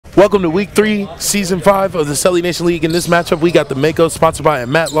Welcome to Week 3, Season 5 of the Celenation League. In this matchup, we got the Makos, sponsored by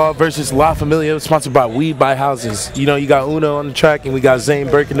Amat Law, versus La Familia, sponsored by Weed by Houses. You know, you got Uno on the track, and we got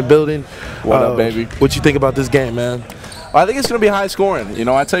Zane Burke in the building. What up, baby? What you think about this game, man? I think it's going to be high scoring. You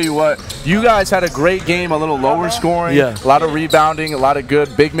know, I tell you what, you guys had a great game, a little lower scoring, a lot of rebounding, a lot of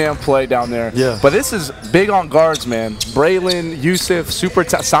good big man play down there. Yeah. But this is big on guards, man. Braylon, Yusuf,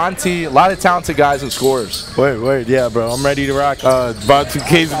 Santi, a lot of talented guys and scorers. Word, yeah, bro. I'm ready to rock. Von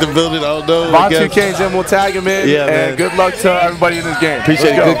 2K's in the building, I don't know. Von 2K's in, we'll tag him in. Yeah, and man. Good luck to everybody in this game.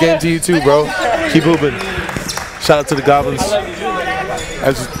 Appreciate it. Good game to you too, bro. Keep hooping. Shout out to the Goblins.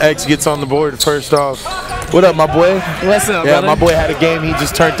 As X gets on the board first off. What up, my boy? What's up, Yeah, brother? my boy had a game. He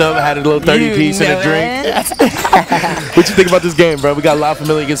just turned up, had a little 30-piece and a drink. What you think about this game, bro? We got La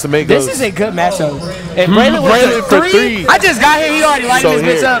Familia against the Makos. This is a good matchup. And Braylon for three. I just got here. He already lighting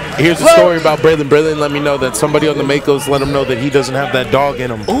this bitch up. Here's the story about Braylon. Braylon let me know that somebody on the Makos let him know that he doesn't have that dog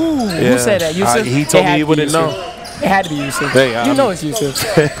in him. Ooh, Yeah. who said that? Yusuf? He told me he wouldn't know. It had to be Yusuf. Hey, you know it's Yusuf.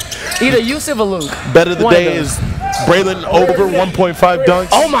 Either Yusuf or Luke. Bet of the day is Braylon over 1.5 dunks.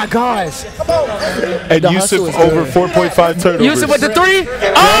 Oh my gosh. And Yusuf over 4.5 turnovers. Yusuf with the three.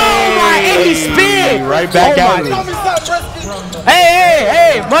 Oh my, and he spin. Right back at him.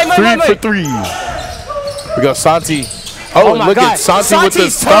 Hey. Mike. 3 for 3. We got Santi. Oh, my look God. at Santi with the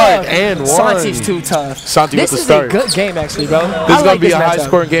Santi's start tough. and one. Santi's too tough. Santi with the start. This is a good game, actually, bro. This is going to be a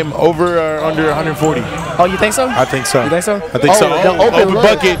high-scoring game, over or under 140. Oh, you think so? I think so. You think so? I think so. The open look.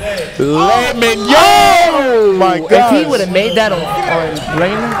 bucket. Lemon. Yo! My God. If he would have made that on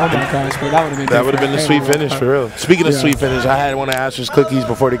Braylon, oh my gosh, bro, that would have been That would have been the sweet finish, for real. Speaking of sweet finish, I had one of Asher's cookies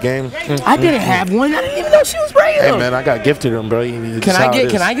before the game. I didn't have one. I didn't even know she was Braylon. Hey, man, I got gifted them, bro. Can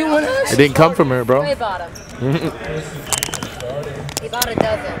I get one of those? It didn't come from her, bro. He bought them. He bought a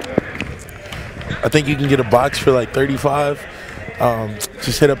dozen. I think you can get a box for like 35.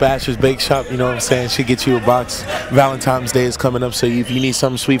 Just hit up Asher's Bake Shop, you know what I'm saying? She'll get you a box. Valentine's Day is coming up, so if you need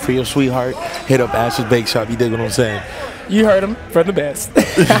something sweet for your sweetheart, hit up Asher's Bake Shop. You dig what I'm saying? You heard him from the best.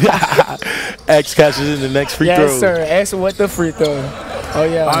 X catches in the next free throw. Yes, sir. X with the free throw. Oh,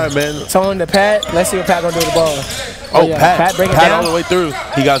 yeah. All right, man. Tone to Pat. Let's see what Pat going to do with the ball. Oh, yeah. Pat break it down. all the way through.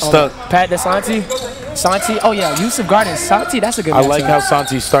 He got stuck. Pat to Santi. Oh, yeah. Yusuf guarding Santi. That's a good I matchup. like how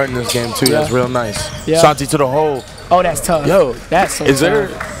Santi's starting this game, too. That's real nice. Yeah. Santi to the hole. Oh, that's tough. Yo, that's so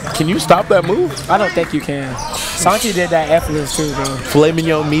tough. Can you stop that move? I don't think you can. Santi did that effortless, too, bro. Filet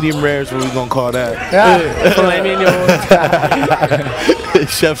mignon medium rare is what we're going to call that. Yeah. Filet mignon.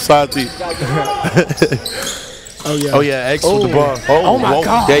 Chef Santi. Oh, yeah. X with the ball. Oh my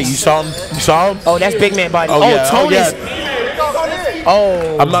God. Yeah, you saw him? Oh, that's big man body. Oh, yeah. Tony's.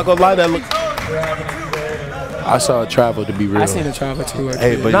 Oh. I'm not going to lie, that look. I saw it travel, to be real. I seen it travel too.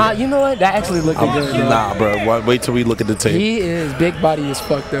 Hey, but nah, you know what? That actually looked good. Bro. Nah, bro. Wait till we look at the tape. He is big body as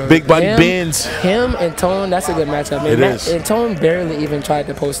fuck, though. Big body bends. Him and Tone, that's a good matchup. It is. And Tone barely even tried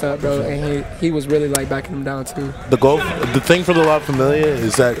to post up, bro. And he was really like backing him down too. The thing for the La Familia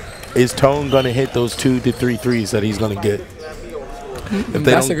is that is Tone gonna hit those 2 to 3 threes that he's gonna get?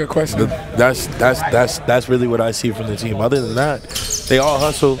 That's a good question. That's really what I see from the team. Other than that, they all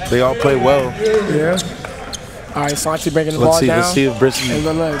hustle. They all play well. Yeah. All right, Santi bringing the ball down. Let's see if Brisky. And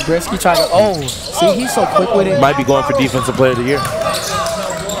look, Brisky tried to. Oh, see, he's so quick with it. Might be going for Defensive Player of the Year.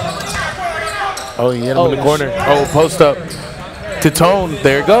 Oh, he hit him in the corner. Oh, post up to Tone.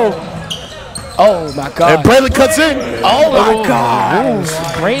 There you go. Oh my God. And Braylon cuts in. Oh my God.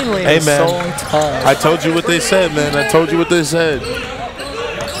 Braylon is so tough. I told you what they said, man. I told you what they said.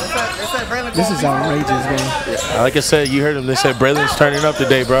 This is outrageous, man. Like I said, you heard him. They said Braylon's turning up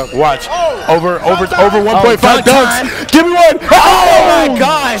today, bro. Watch. Over 1.5 dunks. Give me one. Oh my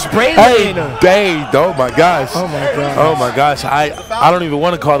gosh, Braylon. Hey, oh my gosh. Oh my gosh. Oh my gosh. I don't even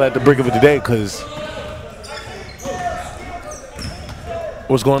want to call that the brick of the day, because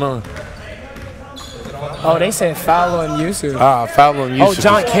what's going on? Oh, they said foul on Yusuf. Foul on Yusuf. Oh,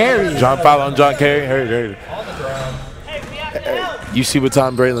 John Kerry. Foul on John Kerry. Heard. You see what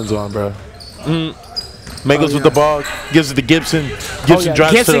time Braylon's on, bro. Makos with the ball, gives it to Gibson. Gibson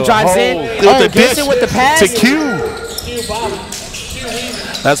drives to the hole. Gibson with the pass. To Q.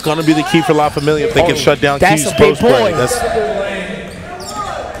 That's going to be the key for La Familia if they can shut down Q's post play.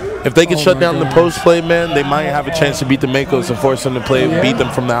 If they can shut down the post play, man, they might have a chance to beat the Makos and force them to play and beat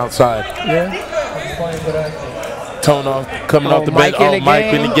them from the outside. Yeah. Tone coming off the bench.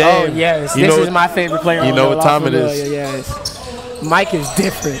 Mike in the game. Oh, yes. This is my favorite player. You know what time it is. Yes. Mike is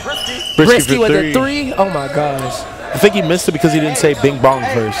different. Brisky with the 3. Oh, my gosh. I think he missed it because he didn't say bing bong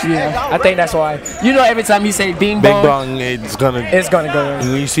first. Yeah, I think that's why. You know, every time you say bing Bing bong, bong, it's gonna go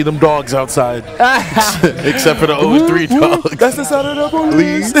in. when you see them dogs outside. Except for the 0-3 dogs. That's the sound of the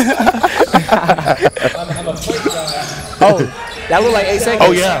police. Oh, that looked like 8 seconds.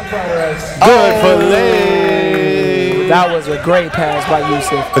 Oh yeah. Good for Lay. That was a great pass by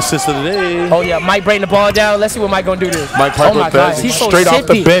Yusuf. Assist of the day. Oh yeah, Mike breaking the ball down. Let's see what Mike gonna do this. Mike Parker oh my gosh, he's so straight off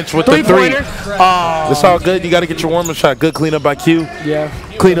the shifty. bench with the 3. Three-pointer. Oh. It's all good. You got to get your warm-up shot. Good cleanup by Q. Yeah.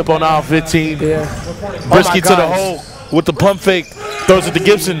 Clean up on aisle 15. Yeah. Brisky to the hole with the pump fake. Throws it to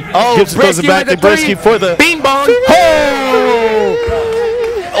Gibson. Oh, Gibson throws it back to Brisky for the bing bong.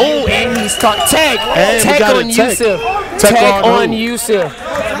 Oh, and he's caught. Tag on Yusuf. Tag on Yusuf.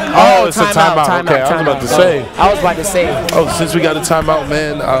 Oh, it's a timeout. Okay, I was about to say. I was about to say. Oh, since we got a timeout,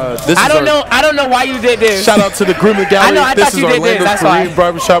 man. I don't know why you did this. Shout out to the grooming gallery. I this thought you is did this. That's Korean why.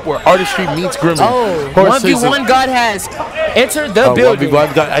 barbershop where artistry meets grooming. Oh, 1v1 God has entered the building.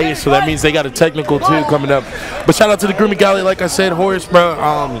 1v1 God, hey, so that means they got a technical too coming up. But shout out to the grooming gallery, like I said, Horace, bro.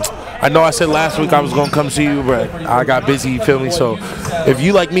 I know I said last week I was gonna come see you, but I got busy. You feel me? So if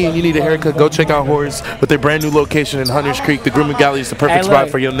you like me and you need a haircut, go check out Horace with their brand new location in Hunters Creek. The grooming gallery is the perfect spot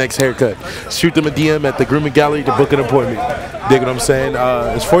for your next haircut. Shoot them a DM at the grooming gallery to book an appointment. Dig what I'm saying?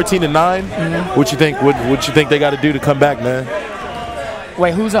 It's 14-9. Mm-hmm. What you think? What you think they got to do to come back, man?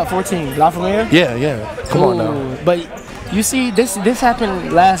 Wait, who's up? 14? La Familia? Yeah. Come on now. But you see, this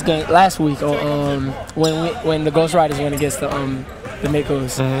happened last week. When the Ghost Riders went against the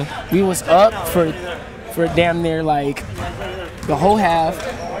Makos. Mm-hmm. We was up for damn near like the whole half.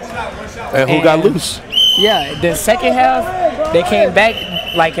 And who got loose? Yeah, the second half they came back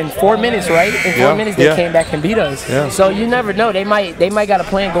like in 4 minutes, right? In 4 minutes they came back and beat us. Yeah. So you never know. They might got a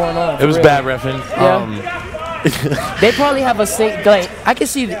plan going on. It was bad reffing. Yeah. They probably have a safe. Like I can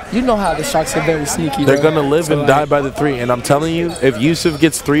see, you know how the Sharks are very sneaky. They're gonna live and die by the 3. And I'm telling you, if Yusuf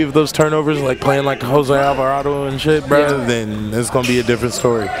gets 3 of those turnovers, like playing like Jose Alvarado and shit, bro, then it's gonna be a different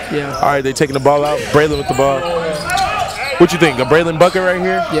story. Yeah. All right, they taking the ball out. Braylon with the ball. What you think? A Braylon bucket right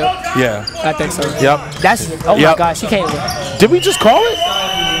here? Yep. Yeah. I think so. Yep. That's. Oh my gosh, she can't. Did we just call it?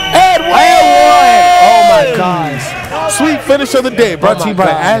 And one. Oh my gosh. Sweet finish of the day, brought to you by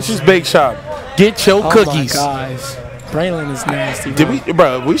Ash's Bake Shop. Get your cookies. Oh my gosh. Braylon is nasty.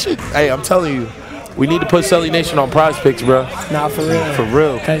 We should. Hey, I'm telling you, we need to put Celenation on Prize Picks, bro. Nah, for real. For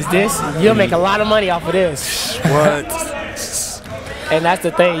real. Cause you'll make a lot of money off of this. What? And that's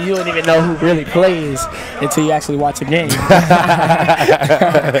the thing, you don't even know who really plays until you actually watch a game.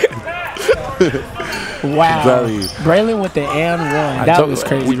 Wow. Braylon with the and one. That was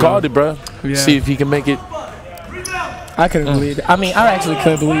crazy. We called it, bro. Yeah. See if he can make it. I couldn't believe it. I mean, I actually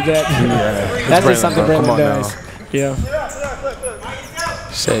could believe that. Yeah. That's just something Braylon does. Now. Yeah.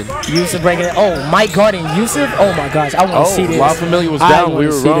 Said Yusuf breaking it. Oh, Mike guarding Yusuf. Oh my gosh, I want to see this. La Familia was down. We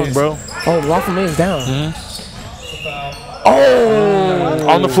were wrong, bro. Oh, La Familia's down. Mm-hmm. Oh,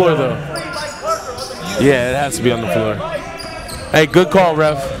 on the floor though. Yeah, it has to be on the floor. Hey, good call,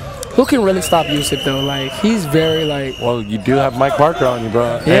 ref. Who can really stop Yusuf though? Like he's very like. Well, you do have Mike Parker on you,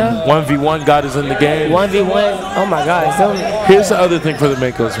 bro. Yeah. And 1v1 God is in the game. 1v1. Oh my gosh. Here's the other thing for the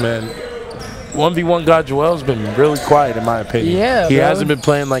Makos, man. 1v1 God Joel's been really quiet in my opinion. Yeah, he hasn't been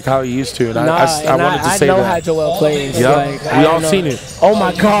playing like how he used to, and I wanted to say that. I know how Joel plays. Yeah, like, we all seen it. Oh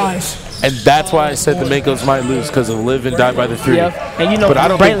my gosh. And that's why I said the Makos might lose because of live and die by the 3. Yep. And you know, but I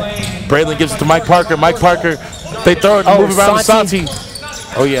don't think Braylon gives it to Mike Parker. Mike Parker, they throw it and move around to Santi.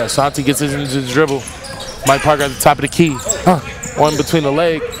 Oh yeah, Santi gets it into the dribble. Mike Parker at the top of the key. One between the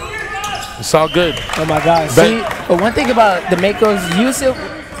leg. It's all good. Oh my gosh. See, but one thing about the Makos,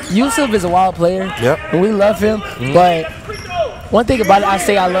 Yusuf is a wild player. Yep. And we love him. Mm-hmm. But one thing about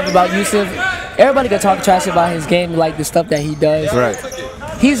it, I love about Yusuf, everybody can talk trash about his game, like the stuff that he does. Right.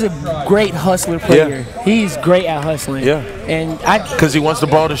 He's a great hustler player. Yeah. He's great at hustling. Yeah. And because he wants the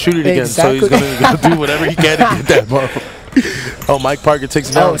ball to shoot it again, so he's gonna do whatever he can to get that ball. Oh, Mike Parker takes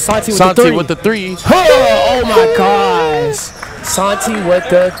it down. Santi with the 3. Oh my gosh. Santi with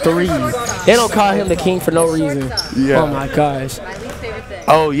the 3. They don't call him the king for no reason. Yeah. Oh my gosh.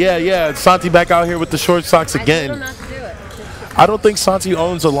 Oh yeah. Santi back out here with the short socks again. I don't think Santi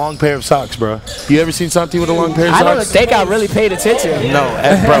owns a long pair of socks, bro. You ever seen Santi with a long pair of socks? I don't think I really paid attention. No,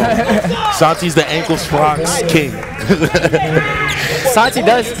 bro. Santi's the ankle socks king. Santi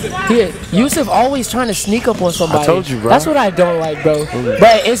does. Yusuf always trying to sneak up on somebody. I told you, bro. That's what I don't like, bro.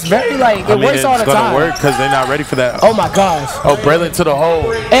 But it's very like it works all the time. It's gonna work because they're not ready for that. Oh my gosh. Oh, Braylon to the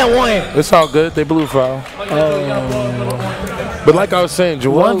hole. And one. It's all good. They blew foul. Oh. But like I was saying,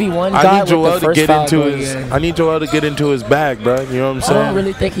 Joel, 1v1 I guy need with Joel the to first get foul into going his. in. I need Joel to get into his bag, bro. You know what I'm I saying? don't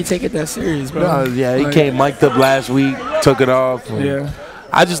really think he take it that serious, bro. No, yeah, he Like, came mic'd up last week, took it off. Yeah.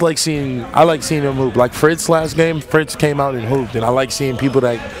 I just like seeing. I like seeing him hoop. Like Fritz last game, Fritz came out and hooped, and I like seeing people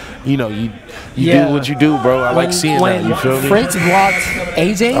that, you know, you Yeah. do what you do, bro. I like seeing that. You feel me? Fritz blocked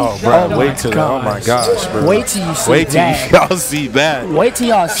AJ. Oh, bro, my wait till gosh. oh my gosh, bro. Wait till you see Wait till that. y'all see that. Wait till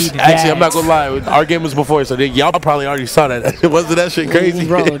y'all see that. Actually, I'm not gonna lie. Our game was before, so y'all probably already saw that. Wasn't that shit crazy?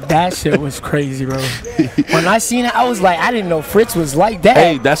 Bro, that shit was crazy, bro. When I seen it, I was like, I didn't know Fritz was like that.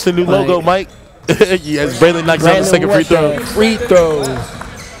 Hey, that's the new logo, Mike. Yes, Braylon knocks out the second free throw. Free throw.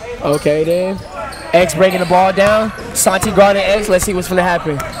 Okay, then. X breaking the ball down. Santi guarding X. Let's see what's gonna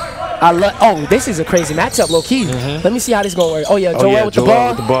happen. Oh, this is a crazy matchup, low key. Let me see how this gonna work. Oh yeah, Joel with the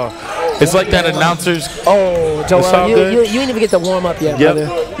ball. It's like that announcers. Oh, Joel, you didn't even get the warm up yet, brother.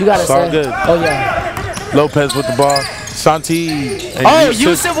 You gotta say. Good. Oh yeah. Lopez with the ball. Santi. And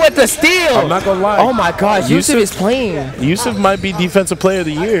Yusuf with the steal. I'm not gonna lie. Oh my gosh, Yusuf is playing. Yusuf might be defensive player of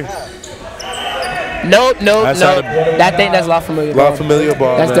the year. Nope. That's La Familia ball. La Familia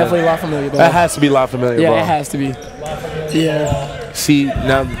ball. That's man. definitely La Familia ball. That has to be La Familia ball. Yeah, it has to be. Yeah. See,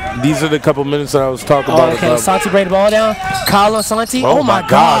 now these are the couple minutes that I was talking about. Okay, Santi bring the ball down. Carlo Santi. Oh my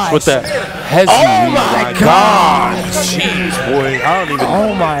gosh, with that hezzy. Oh my God. Jeez, boy. I don't even.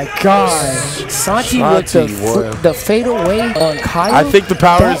 Oh my God. Santi with the fadeaway on Kyle. I think the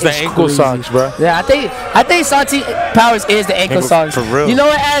power is the ankle socks, bro. Yeah, I think Santi powers is the ankle socks. For real. You know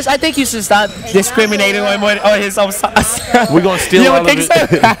what, Ash? I think you should stop discriminating on his own socks. We're gonna steal all of it.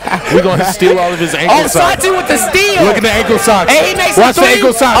 We're gonna steal all of his ankle socks. Oh, Santi with the steal. Look at the ankle socks. And he makes Watch the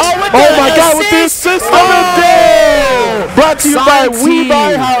ankle socks. Oh my God, with the assist on the day. Brought to you by We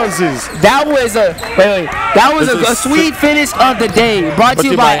Buy Houses. That was a sweet finish of the day. Brought to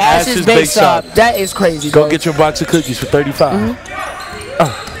you by Ash's Bake Shop. That is crazy. Go get your box of cookies for $35.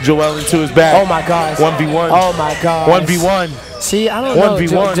 Joel into his bag. Oh my gosh. 1v1. Oh my god. 1v1. See, I don't know.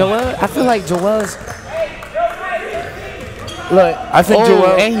 1v1. Joel, I feel like Joel's. Look, I think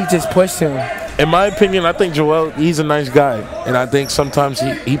Joel. And he just pushed him. In my opinion, I think Joel, he's a nice guy. And I think sometimes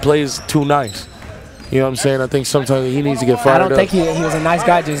he plays too nice. You know what I'm saying? I think sometimes he needs to get fired up. I don't think he was a nice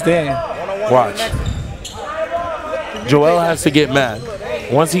guy just then. Watch. Joel has to get mad.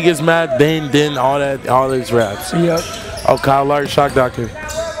 Once he gets mad, then all these raps. Yep. Oh, Kyle Lark, shock doctor.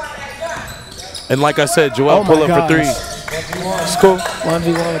 And like I said, Joel pull up for three. It's cool.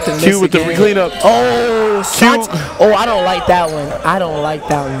 1v1 with the Q with the cleanup. Oh, I don't like that one. I don't like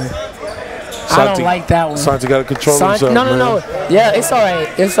that one. Santi got to control himself. No. Yeah, it's all right.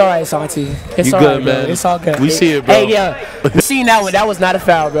 It's all right, Santi. It's all good, right, man. Bro. It's all good. We see it, bro. Hey, yeah. We seen that one. That was not a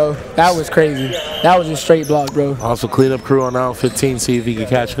foul, bro. That was crazy. That was a straight block, bro. Also, cleanup crew on aisle 15. See if he can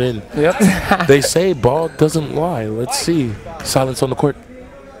catch it in. Yep. They say ball doesn't lie. Let's see. Silence on the court.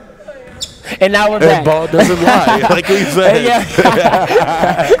 And now we're back. And ball doesn't lie, like we said. Yeah.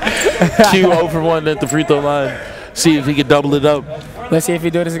 Q 0 for 1 at the free throw line. See if he can double it up. Let's see if he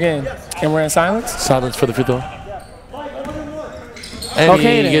do this again. And we're in silence. Silence for the free throw. And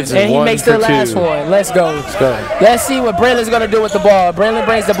okay, he makes the last one. Let's go. Let's see what Braylon's going to do with the ball. Braylon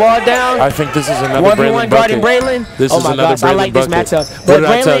brings the ball down. I think this is another Braylon guarding Braylon. This is another Braylon I like this matchup. But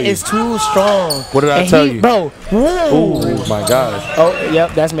Braylon is too strong. What did I tell you? Bro. Oh, my gosh. Oh,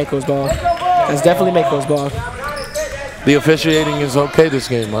 yep, that's Makos' ball. That's definitely Makos' ball. The officiating is okay this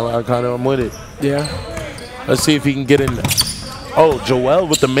game. I kind of am with it. Yeah. Let's see if he can get in. Oh, Joel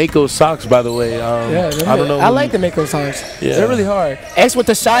with the Makos socks, by the way. I don't know. I like the Makos socks. Yeah. They're really hard. X with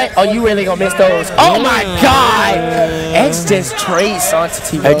the shot. Oh, you really gonna miss those? Oh my God! X just trades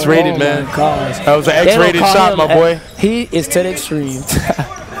Santi. X-rated, man. Gosh. That was an X-rated shot, my boy. He is to the extreme.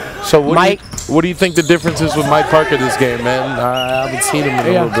 So what do you think the difference is with Mike Parker this game, man? I haven't seen him in a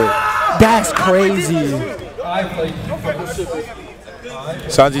little bit. That's crazy.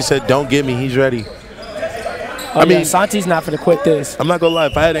 Sanji said, "Don't get me. He's ready." I mean, Santi's not for to quit this. I'm not gonna lie.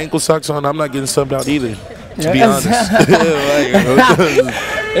 If I had ankle socks on, I'm not getting subbed out either. To be honest.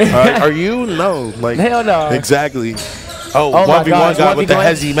 Are you? No. Like, hell no. Exactly. Oh 1v1 guy with the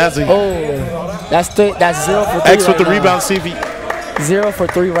hezzy mezzy. Oh, that's 0 for 3. X with the rebound. See if he 0 for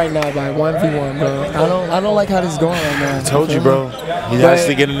 3 right now by 1v1, bro. I don't like how this is going right now. I told you, bro. He has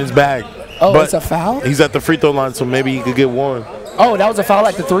to get in his bag. Oh, but it's a foul? He's at the free throw line, so maybe he could get one. Oh, that was a foul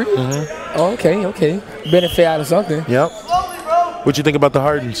like the 3? Mm-hmm. Oh, okay. Benefit out of something. Yep. What you think about the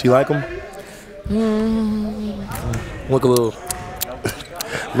Hardens? You like them? Look a little.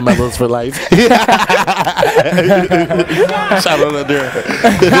 LaMelo's for life. Shout out Ladera.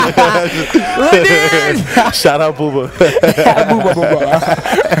 Shout out Booba.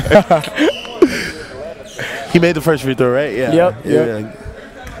 He made the first free throw, right? Yeah. Yep.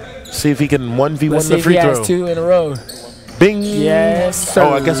 See if he can 1v1 Let's the see free if he throw. has 2 in a row. Bing. Yes, sir.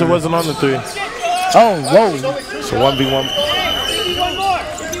 Oh, I guess it wasn't on the 3. Oh, whoa. So 1v1.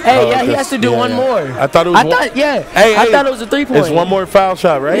 Hey, yeah, he has to do one more. I thought it was I thought it was a 3-point. It's one more foul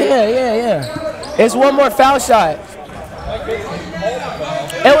shot, right? Yeah. It's one more foul shot.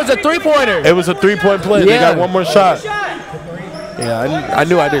 It was a 3-pointer. It was a 3-point play. Yeah. They got one more shot. Yeah, I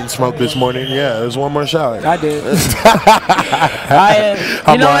knew I didn't smoke this morning. Yeah, it was one more shot. I did.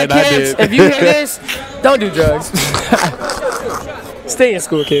 You know what, kids? If you hear this, don't do drugs. Stay in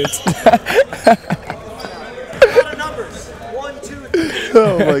school, kids.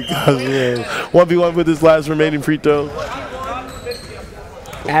 Oh my gosh, man. 1v1 with his last remaining free throw.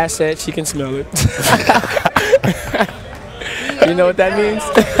 Ash said she can smell it. You know what that means?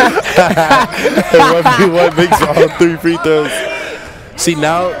 1v1 makes all 3 free throws. See,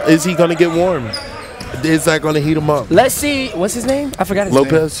 now, is he going to get warm? Is that going to heat him up? Let's see. What's his name? I forgot his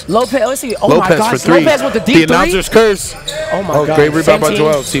Lopez? name. Lopez. Let's see. Oh, Lopez my gosh. for 3. Lopez with the deep 3. The announcer's curse. Oh, my God. Great rebound by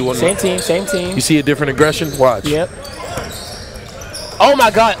Joel. See one. Same team. You see a different aggression? Watch. Yep. Oh, my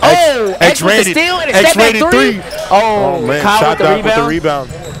God. Oh, X with the steal and a step back 3. Oh, man. Kyle Shot with with the rebound.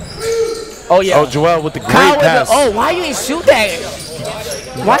 Oh, yeah. Oh, Joel with the great pass. Why you ain't shoot that?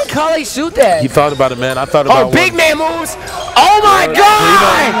 Why did Kyle shoot that? He thought about it, man. I thought about it. Oh, big man moves. Oh, my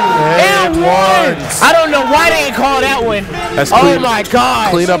God. And one. I don't know why they didn't call that one. That's oh, my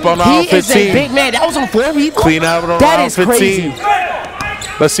God. Clean up on aisle 15. He is a big man. That was on 4 people? Clean out on that aisle is 15. Crazy.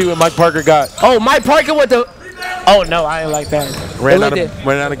 Let's see what Mike Parker got. Oh, Mike Parker with the... Oh, no, I didn't like that. Ran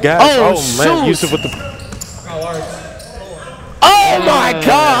out of gas. Oh, man. Yusuf with the... Oh, my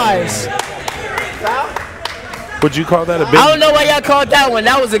gosh. Would you call that a big... I don't know why y'all called that one.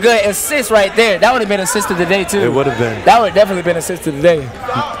 That was a good assist right there. That would have been assist of the day, too. It would have been. That would have definitely been assist of the day.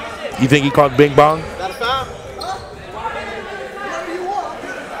 You think he called Bing Bong?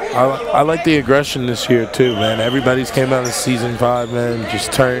 I like the aggression this year, too, man. Everybody's came out of season 5, man.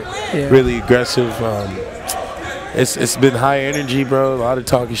 Just turned really aggressive. It's been high energy, bro. A lot of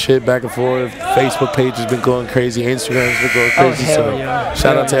talking shit back and forth. Facebook page has been going crazy. Instagram's been going crazy.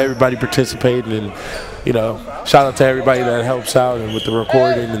 Shout out to everybody participating, and shout out to everybody that helps out and with the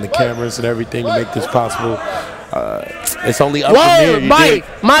recording and the cameras and everything to make this possible. It's only up from there.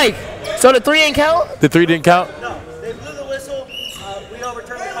 Mike. So the 3 ain't count? The 3 didn't count? No, they blew the whistle. We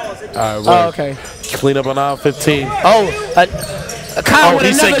overturned the calls. All right, okay. Clean up on aisle 15. Kyle with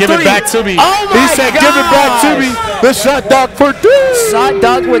he said, give 3. It back to me. Oh, my He said, give it back to me. The shot dog for 3. Shot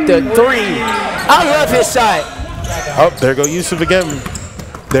dog with the 3. I love his shot. Oh, there go Yusuf again.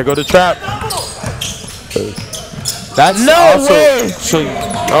 There go the trap. That's no way. So,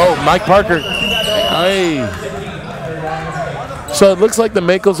 Mike Parker. Hey. So it looks like the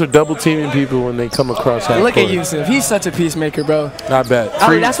Makos are double teaming people when they come across half Look court. at Yusuf. He's such a peacemaker, bro. Not bad.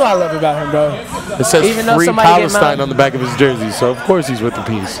 That's what I love about him, bro. It says Even Free Palestine on the back of his jersey, so of course he's with the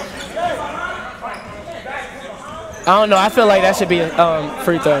peace. I don't know. I feel like that should be a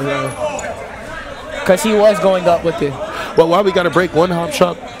free throw, bro. Because he was going up with it. Well, while we got to break, One Hop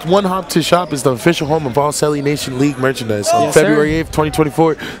to Shop is the official home of all Celenation League merchandise. On February 8th,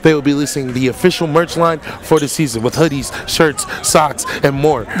 2024, they will be listing the official merch line for the season with hoodies, shirts, socks, and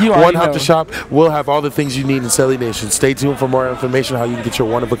more. One Hop to Shop will have all the things you need in Celenation. Stay tuned for more information on how you can get your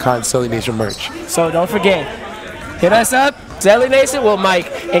one-of-a-kind Celenation merch. So don't forget, hit us up, Celenation with Mike,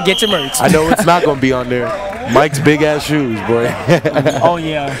 and get your merch. I know it's not going to be on there. Mike's big-ass shoes, boy. Oh,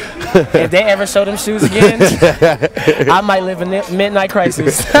 yeah. If they ever show them shoes again, I might live in midnight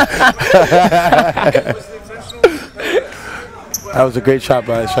crisis. That was a great shot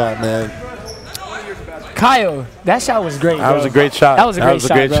by a shot, man. Kyle, that shot was great, bro. That was a great shot. That was a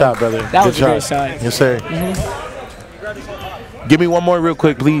great shot, brother. That was a great shot. Yes, sir. Give me one more real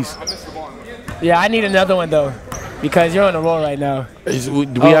quick, please. Yeah, I need another one, though, because you're on a roll right now. Do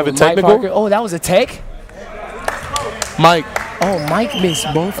we have a technical? Oh, that was a tech? Mike. Oh, Mike missed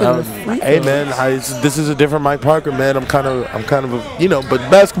both of the free throws. Hey, man, this is a different Mike Parker, man. I'm kind of but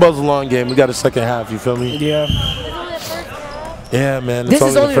basketball's a long game. We got a second half, you feel me? Yeah. Yeah, man. This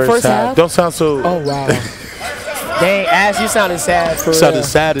is only the first half? Don't sound so... Oh, wow. Dang, Ash, you sounded sad for real. Sounded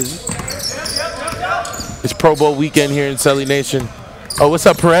sad as... It's Pro Bowl weekend here in Celenation. Oh, what's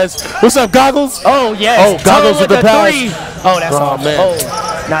up, Perez? What's up, Goggles? Oh, yes. Oh, Goggles with the pass. 3. Oh, that's awesome. Man. Oh,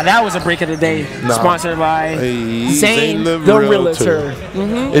 now that was a break of the day. Sponsored by Zane the Realtor.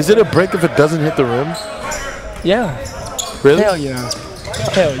 Is it a break if it doesn't hit the rim? Yeah. Really? Hell yeah.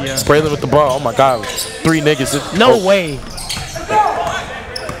 Hell yeah. Braylon with the ball. Oh, my God. 3 niggas. No way.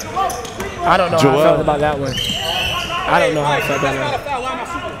 I don't know how I felt about that one. I don't know how I felt about that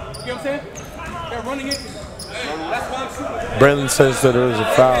one. Braylon says that there was a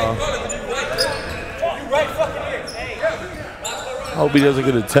foul. I hope he doesn't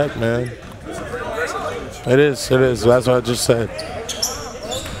get a tech, man. It is. That's what I just said.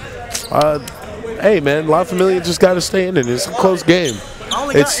 Hey, man, La Familia just got to stay in it. It's a close game.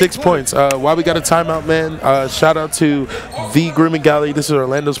 It's 6 points. While we got a timeout, man, shout out to The Grooming Gallery. This is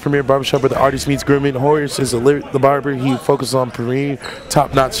Orlando's premier barbershop where the artist meets grooming. Horace is the barber. He focuses on premier,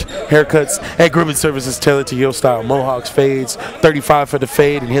 top-notch haircuts and grooming services tailored to your style. Mohawks, fades, 35 for the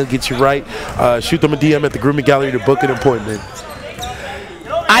fade, and he'll get you right. Shoot them a DM at The Grooming Gallery to book an appointment.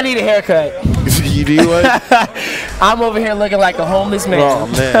 I need a haircut. You need one? I'm over here looking like a homeless man. Oh,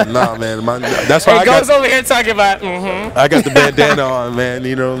 man. Nah, man. That's why I got over here talking about, I got the bandana on, man.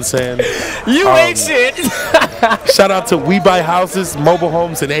 You know what I'm saying? You ain't shit. Shout out to We Buy Houses, mobile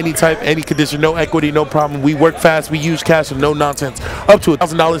homes in any type, any condition, no equity, no problem. We work fast, we use cash and no nonsense. Up to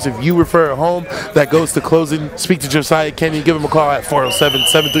 $1,000 if you refer a home that goes to closing. Speak to Josiah, Kenyon, give him a call at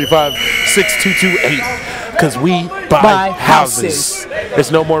 407-735-6228. Because we buy houses. There's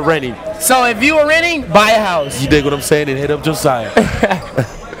no more renting. So if you are renting, buy a house. You dig what I'm saying? And hit up Josiah.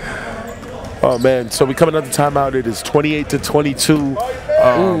 Oh, man. So we coming out the timeout. It is 28-22.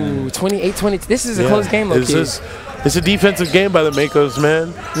 Ooh, 28-20. This is a close game, It's a defensive game by the Makos,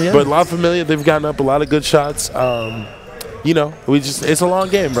 man. Yeah. But La Familia, they've gotten up a lot of good shots. You know, it's a long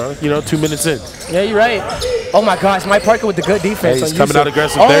game, bro. You know, 2 minutes in. Yeah, you're right. Oh, my gosh. Mike Parker with the good defense. Hey, he's coming out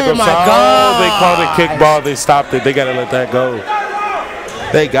aggressive. Oh, there goes my God. They called it kickball. They stopped it. They got to let that go.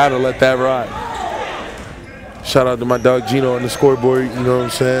 They got to let that ride. Shout out to my dog Gino on the scoreboard. You know what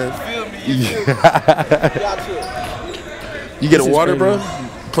I'm saying? You get a water, bro?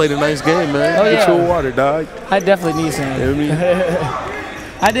 Played a nice game, man. Oh, Get you a water, dog. I definitely need some. You know what I mean?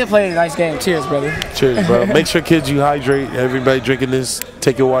 I did play a nice game. Cheers, brother. Cheers, bro. Make sure, kids, you hydrate. Everybody drinking this,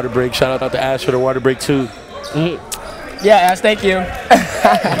 take your water break. Shout out to Ash for the water break, too. Yeah, Ash, thank you.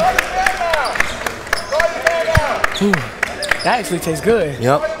 That actually tastes good.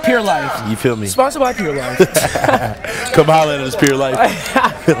 Yep. Pure Life. You feel me? Sponsored by Pure Life. Come holler at us, Pure Life.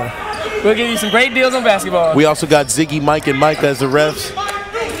 We'll give you some great deals on basketball. We also got Ziggy, Mike, and Mike as the refs.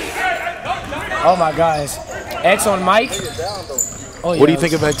 Oh, my gosh. X on Mike. Oh, yeah. What do you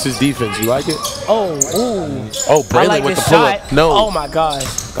think of X's defense? You like it? Oh, ooh. Oh, Braylon I like with the this pull-up. shot. No. Oh, my gosh.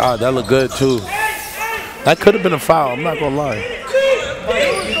 God, that looked good, too. That could have been a foul. I'm not going to lie.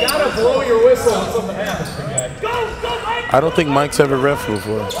 You gotta blow your whistle when something happens. I don't think Mike's ever ref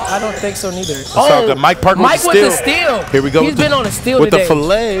before. I don't think so neither. Oh, Mike Parker Mike with the steal. Here we go. He's been on a steal with today. the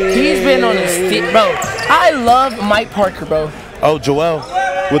fillet. He's been on a steal. Bro, I love Mike Parker, bro. Oh, Joel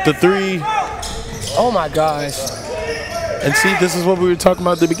with the three. Oh, my gosh. And see, this is what we were talking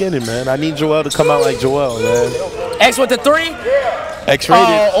about at the beginning, man. I need Joel to come out like Joel, man. X with the three.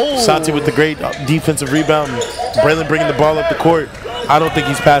 X-rated. Santi with the great defensive rebound. Braylon bringing the ball up the court. I don't think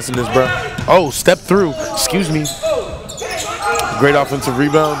he's passing this, bro. Oh, step through. Excuse me. Great offensive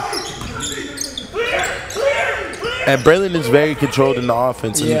rebound. And Braylon is very controlled in the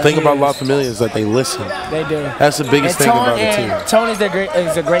offense. And the thing about La Familia is that they listen. They do. That's the biggest thing about the team. Tone is a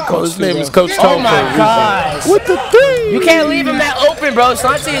great coach. His name is Coach Tone. Oh, my gosh. With the three. You can't leave him that open, bro.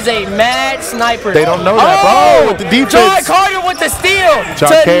 Santi is a mad sniper. They don't know that, bro. With the defense. John Carter with the steal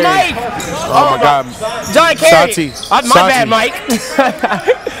tonight. Oh, my God. John Carey. Santi. My bad, Mike.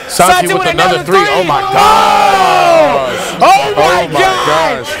 Santi with another three. Oh, my God. Oh, my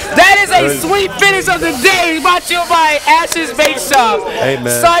gosh. That is a sweet finish of the day. Brought to you by Ash's Bake Shop. Hey,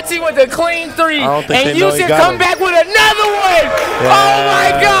 man. Santi with a clean three. And you should come back with another one. Yeah. Oh,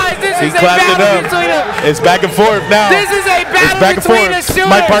 my gosh. This is a battle between them. It's back and forth now. This is a battle between the shooters.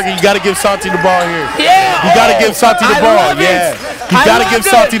 Mike Parker, you got to give Santi the ball here. Yeah. You got to give Santi the ball. Yeah. You got to give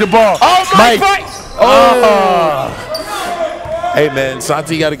Santi the ball. Oh, Mike. Oh. Hey, man.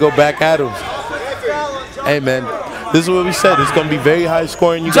 Santi got to go back at him. Hey, man. This is what we said. It's going to be very high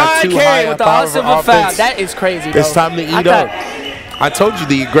scoring. You got two high with the power offense. Foul. That is crazy, bro. It's time to eat up. I told you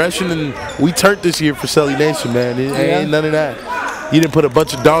the aggression, and we turned this year for Celenation, man. It ain't none of that. You didn't put a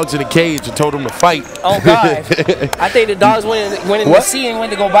bunch of dogs in a cage and told them to fight. Oh, God. I think the dogs went in the sea and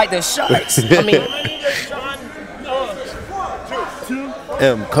went to go bite the sharks. I mean.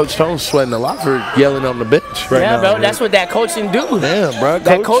 Coach Tone's sweating a lot for yelling on the bench right now. Yeah, bro, man. that's what that coaching do. Damn, bro.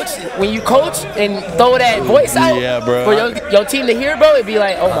 That coach, when you coach and throw that voice out bro. for your team to hear, bro, it'd be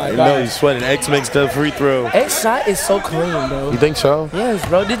like, oh, my God. No, he's sweating. X makes the free throw. X shot is so clean, bro. You think so? Yes,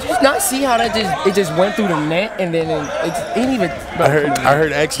 bro. Did you not see how that just went through the net and then it didn't even. Bro, I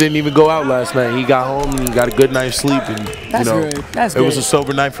heard X didn't even go out last night. He got home and he got a good night's sleep, and that's good. That's good. It was a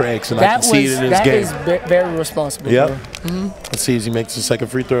sober night for X, and I can see it in his game. That is very responsible. Yep. Bro. Let's see as he makes the second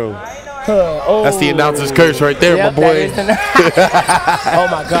free throw. Oh. That's the announcer's curse right there, Yep, my boy. Oh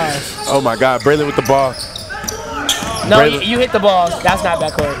my gosh. Oh my God, Braylon with the ball. No, you hit the ball. That's not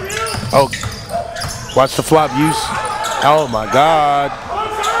backcourt. Oh, watch the flop use. Oh my God.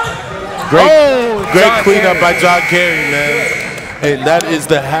 Great cleanup by John Carey, man. And that is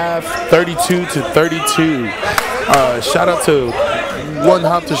the half, 32-32. Shout out to One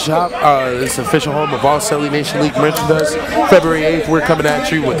Hop to Shop. It's the official home of all Celenation League merchandise. February 8th, we're coming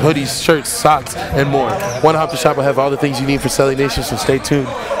at you with hoodies, shirts, socks, and more. One Hop to Shop will have all the things you need for Celenation, so stay tuned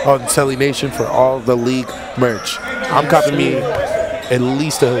on Celenation for all the league merch. I'm copping me at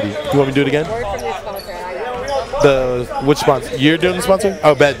least a hoodie. You want me to do it again? Which sponsor? You're doing the sponsor?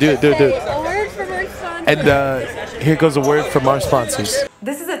 Oh, bad. Do it. A word from our sponsor. And here goes a word from our sponsors.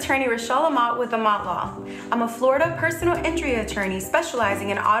 This is attorney Rochelle Amat with Amat Law. I'm a Florida personal injury attorney specializing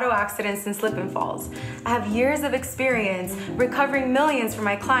in auto accidents and slip and falls. I have years of experience recovering millions for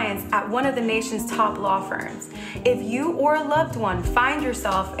my clients at one of the nation's top law firms. If you or a loved one find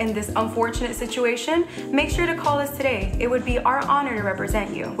yourself in this unfortunate situation, make sure to call us today. It would be our honor to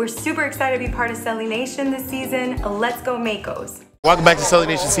represent you. We're super excited to be part of Celenation this season. Let's go Makos. Welcome back to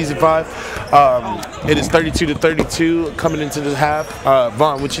Celenation Season 5. It is 32-32 coming into the half.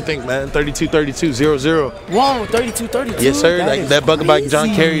 Vaughn, what you think, man? 32-32, 0-0. Whoa, 32-32. Yes, sir. That bucket by John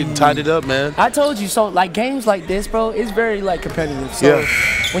Carey tied it up, man. I told you so. Like games like this, bro, it's very like competitive. So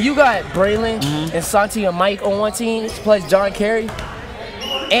when you got Braylon and Santi and Mike on one team, plus John Carey,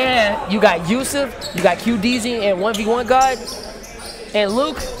 and you got Yusuf, you got QDZ and 1v1 God, and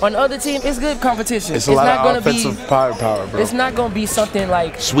Luke on the other team, it's good competition. It's a lot of offensive firepower, bro. It's not gonna be something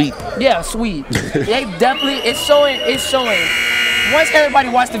like sweep. Yeah, sweep. They definitely. It's showing. Once everybody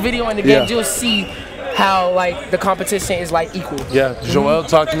watch the video in the game, you'll see how like the competition is like equal. Yeah, Joel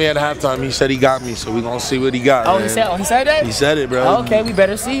talked to me at halftime. He said he got me, so we gonna see what he got. Oh, man. he said that. He said it, bro. Okay, we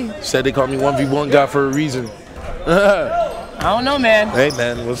better see. He said they called me 1v1 guy for a reason. I don't know, man. Hey,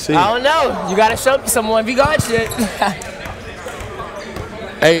 man, we'll see. I don't know. You gotta show me some 1v God shit.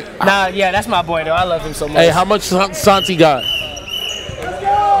 Hey, yeah, that's my boy though. I love him so much. Hey, how much Santi got?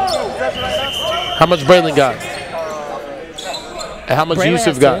 How much Braylon got? And how much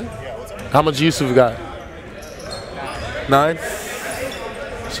Yusuf got? How much Yusuf got? 9?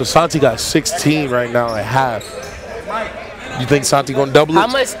 So Santi got 16 right now at half. You think Santi gonna double it?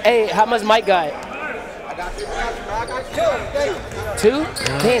 How much Mike got? 2?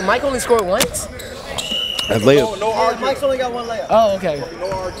 Damn, Mike only scored once? That layup. No argument. Mike's only got one layup. Oh, okay. No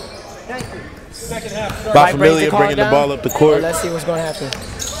argument. Thank you. Second half. By Familia bringing the ball up the court. Let's see what's going to happen.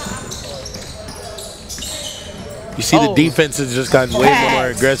 You see the defense has just gotten way more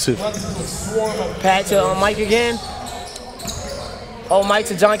aggressive. Pat to Mike again. Oh, Mike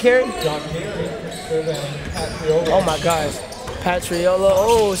to John Carey. Oh, my gosh. Patriolo.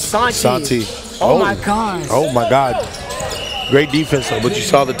 Oh, Santi. Oh, my gosh. Oh, my God. Great defense, though, but you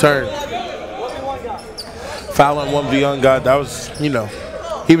saw the turn. Foul on 1v1 God. That was,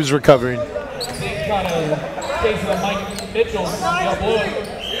 he was recovering.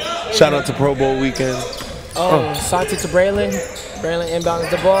 Shout out to Pro Bowl weekend. Oh, Santi to Braylon. Braylon inbounds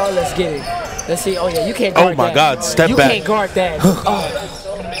the ball. Let's get it. Let's see. Oh, yeah, you can't guard that. Oh, my God. Step back. You can't guard that.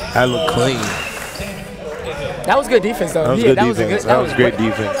 That looked clean. That was good defense, though. That was good defense. That was great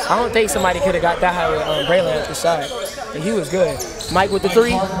defense. I don't think somebody could have got that high with Braylon at the shot. And he was good. Mike with the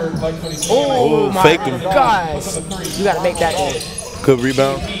 3. Oh, my faked him. gosh. You got to make that one. Good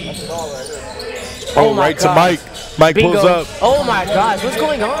rebound. Oh, right to Mike. Mike Bingo. pulls up. Oh, my gosh. What's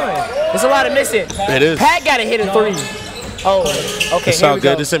going on? There's a lot of missing. It is. Pat got to hit a 3. Oh, okay. It's all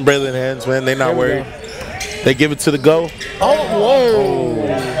good. It's in Braylon hands, man. They're not worried. They give it to the go. Oh,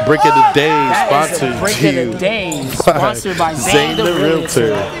 whoa. Brick of the Day sponsored Brick of the Day sponsored by Zane the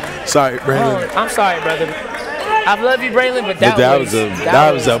Realtor. Sorry, Braylon. I'm sorry, brother. I love you, Braylon, but that was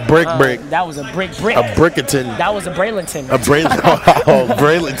a brick. That was a brick. A Brickerton. That was a Braylonton. A Braylon. Oh,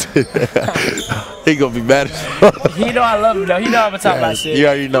 Braylonton. He gonna be mad. He know I love him though. He know I'm gonna talk about shit. You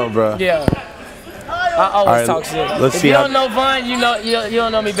already know, bro. Yeah. I always talk shit. If you don't know Vaughn, you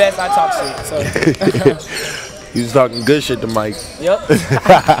don't know me best. I talk shit. So. He was talking good shit to Mike. Yep.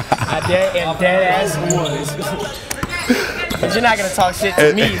 I dead ass was. But you're not gonna talk shit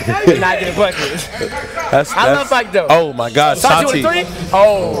to me. You're not getting buckets. I love Mike though. Oh my God, Santi.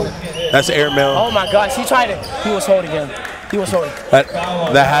 Oh. That's airmail. Oh my gosh, he was holding him. He was holding.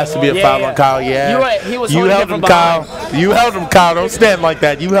 That has to be a foul on Kyle. Yeah. He was holding him from Kyle. You held him, Kyle. Don't stand like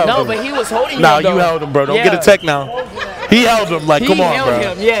that. You held him. No, but he was holding him. No, you held him, bro. Don't get a tech now. He held him. Like, come on, bro. He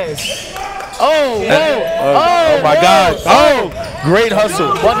held him. Yes. Oh my God. Oh, great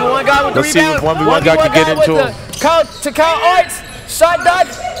hustle. 1v1 guy with the rebound. Let's see if 1v1 guy can get into him. To Kyle Arts. Shot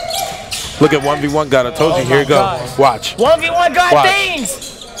dodge. Look at 1v1 God. I told you. Here you go. God. Watch. 1v1 God Watch. things.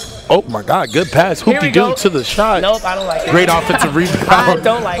 Oh my God, good pass. Here we Hoopty go. doo to the shot. Nope, I don't like it. Great offensive I rebound.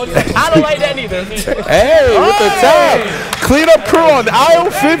 don't like it. I don't like that neither. Hey, with the tap. Clean up crew on aisle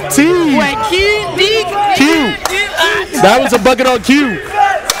 15. Wait, Q. That was a bucket on Q.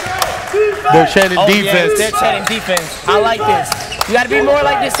 They're chanting defense. Yes, they're chanting defense. I like this. You got to be more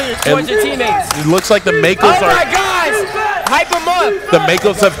like this towards your teammates. It looks like the Makos Oh my gosh! Hype them up. The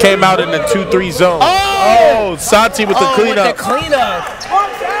Makos have came out in the 2-3 zone. Oh! Santi with the cleanup. With the cleanup.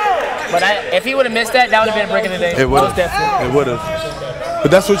 But if he would have missed that, that would have been a break of the day. It would have. Definitely. It would have. But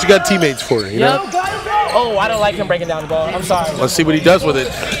that's what you got teammates for, you know? Oh, I don't like him breaking down the ball. I'm sorry. Let's see what he does with it.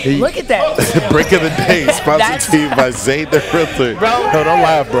 Look at that. Break of the day, sponsored team by Zayd the Riddler. Bro. No, don't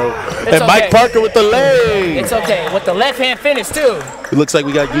laugh, bro. It's And Mike okay. Parker with the leg. It's okay. With the left hand finish, too. It looks like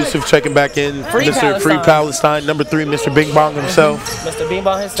we got Yusuf checking back in. Free Mr. Free Palestine. Number 3, Mr. Bing Bong himself. Mr.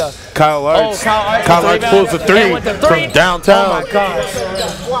 Beanball himself. Kyle Arts. Oh, Kyle Kyle Arts pulls the three And with the three. from downtown. Oh, my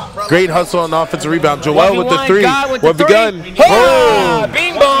gosh. Great hustle on the offensive rebound. Joel with the 1v1 three. guy with the What begun? three. Boom.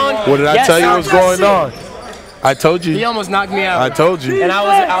 Bing bong. What did I tell you was going on? I told He you. almost knocked me out. I told you. And I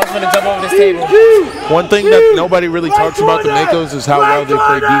was going to jump over this table. One thing that nobody really talks about the Makos is how well they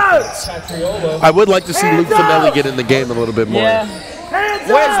play defense. I would like to see Luke Finelli get in the game a little bit more. Yeah.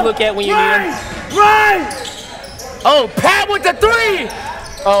 Where's Luke at when you need him? Oh, Pat with the three.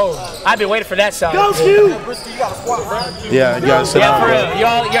 Oh, I've been waiting for that shot. Yeah, you gotta sit Yeah, down, for bro.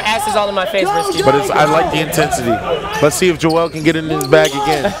 real. Your ass is all in my face, Brisky. But I like the intensity. Let's see if Joel can get in his bag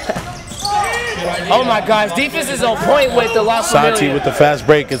again. Oh my gosh, defense is on point with the loss of Santi Familia. with the fast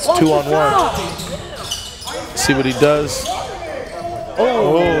break. It's 2-on-1. See what he does.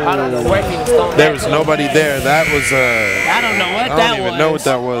 Oh, I don't know where he was throwing. There was nobody there. That was I don't know what I that don't even was. know what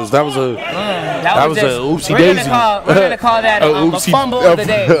that was. That was a That was a just- oopsie we're daisy. Gonna call that a fumble of the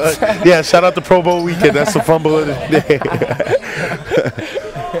day. Yeah, shout out to Pro Bowl weekend. That's the fumble of the day.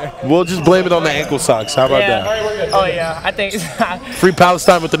 We'll just blame it on the ankle socks. How about that? Oh yeah, I think. Free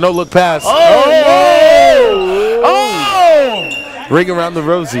Palestine with the no-look pass. Oh! Ring around the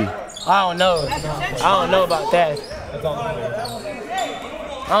rosy. I don't know. I don't know about that.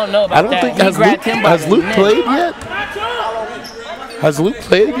 I don't know about I don't that. think He has grabbed him by Luke the neck. played yet? Has Luke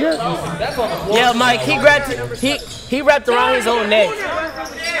played yet? Yeah, Mike. He wrapped around his own neck.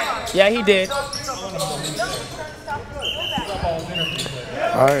 Yeah, he did.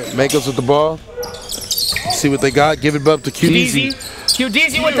 All right, Makos with the ball. See what they got. Give it up to QDZ.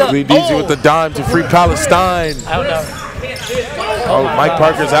 QDZ with the. QDZ with the dime to Free Palestine. I don't know. Oh, Mike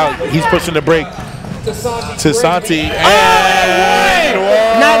Parker's out. He's pushing the break to Santi. And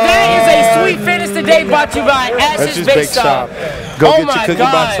Now that is a sweet finish today brought to you by that's Ash's just Bake big Shop. shop. Go Oh get my your cookie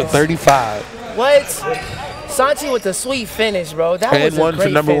box God. for 35. What? Santi with the sweet finish, bro. That And was a one for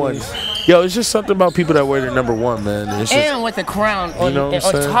great number finish. 1. Yo, it's just something about people that wear their number 1, man. It's just And with the crown on, know what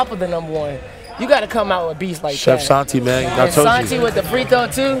I'm on saying? top of the number 1. You got to come out with beats like Chef that. Santi, man. I And told Santi you. with the free throw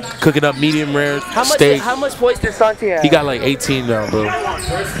too. Cooking up medium rare How steak. much points did Santi have? He got like 18 now, bro.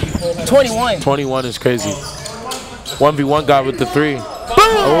 21. 21 is crazy. 1v1 guy with the 3. Boom!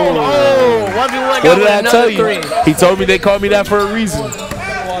 Oh, 1v1 What got did with I another tell you? 3. He told me they called me that for a reason.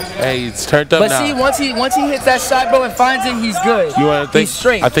 Hey, it's turned up But now. see, once he hits that shot, bro, and finds it, he's good. You want to think? He's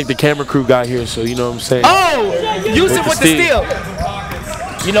straight. I think the camera crew got here, so you know what I'm saying. Oh! Yusuf with the steal.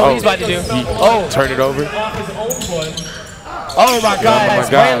 You know what he's about to do. Oh! Turn it over. Oh my God! my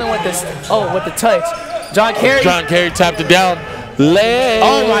God. Braylon with the touch. John Kerry. John Kerry tapped it down. Leg.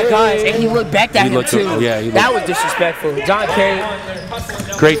 Oh my gosh! And he looked back at He him looked- too. yeah, he that was disrespectful. John Kerry.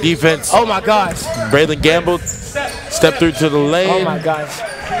 Great defense. Oh my gosh! Braylon gambled. Stepped through to the lane. Oh my gosh!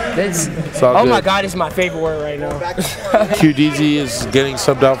 This. all Oh my good. God! It's my favorite word right now. QDZ is getting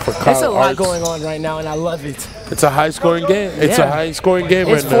subbed out for Kyle There's a lot Arts. going on right now, and I love it. It's a high-scoring game. It's a Yeah. high-scoring game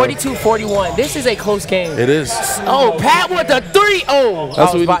It's right now. 42-41. This is a close game. It is. Oh, Pat with the 3. Oh, That's I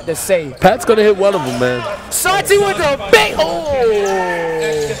what was we- about to say. Pat's gonna hit one of them, man. Santi with the big.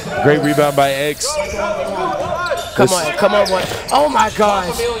 Oh. Great rebound by X. Come on, one. Oh my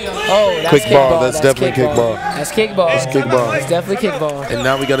gosh. Oh, that's Quick kickball. ball. That's definitely kickball. That's kickball. That's kickball. That's definitely kickball. And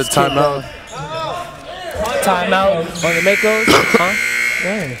now we got a timeout. Timeout on the Makos. Huh?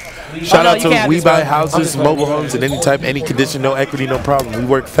 Yeah. Shout Oh, no, out you to can't have We this Buy one. I'm Houses, just mobile playing. homes in any type, any condition, no equity, no problem. We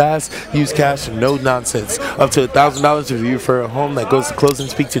work fast, use cash, and no nonsense. Up to $1,000 if you refer a home that goes to closing.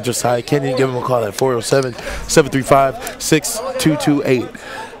 Speak to Josiah Kenyon. Give him a call at 407-735-6228.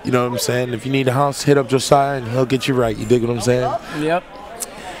 You know what I'm saying? If you need a house, hit up Josiah and he'll get you right. You dig what I'm saying? Yep.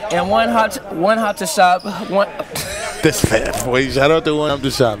 And one hot to shop. One. This man, boy, shout out to One Up the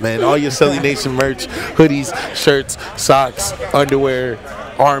Shop, man. All your Celenation merch, hoodies, shirts, socks, underwear,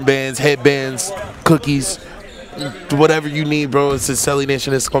 armbands, headbands, cookies, whatever you need, bro. It's a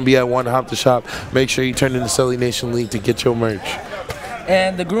Celenation. It's going to be at One Hop the Shop. Make sure you turn in the Celenation link to get your merch.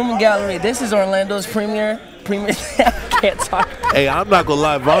 And the Grooming Gallery, this is Orlando's premier. I can't talk. Hey, I'm not going to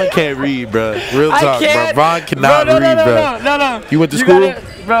lie. Vaughn can't read, bro. Real talk, bro. Vaughn cannot bro, read, bro. No. You went to school?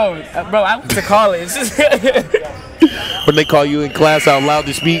 Bro, I went to college. When they call you in class out loud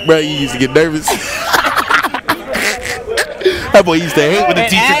to speak, bro, you used to get nervous. That boy used to hate when the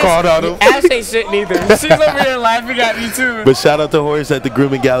teacher called on him. Ash ain't shit neither. She's over here laughing at me too. But shout out to Horace at the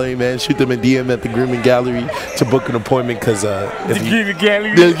Grooming Gallery, man. Shoot them a DM at the Grooming Gallery to book an appointment, because The Grooming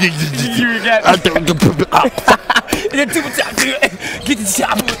Gallery.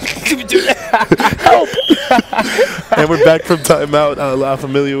 Help. And we're back from timeout. La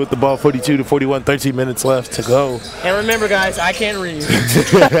Familia with the ball, 42 to 41, 13 minutes left to go. And remember, guys, I can't read.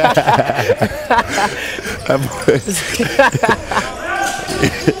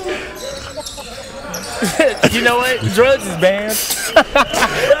 You know what? Drugs is banned.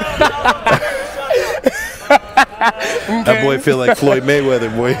 That boy feel like Floyd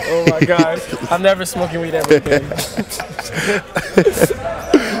Mayweather, boy. Oh my gosh. I'm never smoking weed ever again.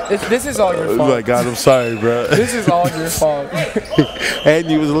 This is all your fault. Oh my God, I'm sorry, bro. This is all your fault. And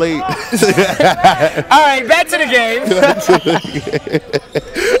you was late. All right, back to the game.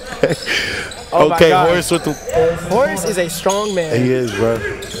 Oh okay, Horace with the... Horace is a strong man. He is, bro.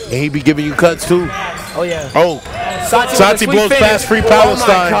 And he be giving you cuts, too. Oh, yeah. Oh, Santi blows past Free Palestine.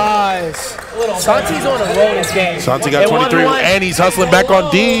 Oh, my gosh. Santi's on a roll this game. Santi got 23, and he's hustling back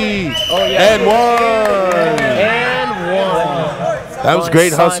on D. Oh, yeah. And one. That was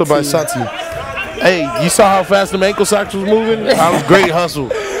great hustle by Santi. Hey, you saw how fast the ankle socks was moving? That was great hustle.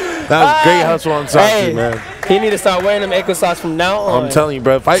 That was great hustle on Santi, man. He need to start wearing them ankle socks from now on. I'm telling you,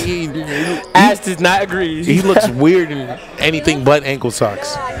 bro. If Ash does not agree. He looks weird in anything but ankle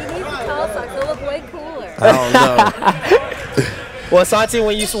socks. Yeah, he needs the tall socks. They'll look way cooler. I don't know. Well, Santi,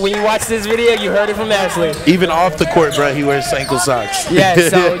 when you watch this video, you heard it from Ashley. Even off the court, bro, he wears ankle socks. Yeah,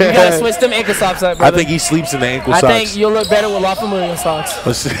 so you gotta switch them ankle socks up, brother. I think he sleeps in the ankle socks. I think you'll look better with La Familia socks.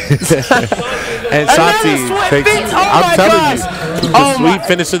 And Santi, I'm telling you, the sweet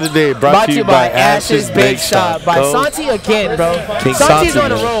finish of the day brought to you by Ash's Bake Shop. By Santi again, bro. King Santi's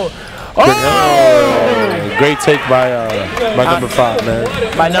on a man. roll. Oh! Great take by number 5, man.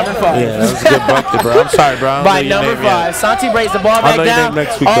 By number 5. Yeah, that was a good bucket, bro. I'm sorry, bro. By number 5. Santi brings the ball back down.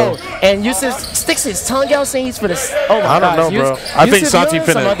 Next week, and Yusuf sticks his tongue out saying he's for the... Oh, my I don't know, bro. I think Santi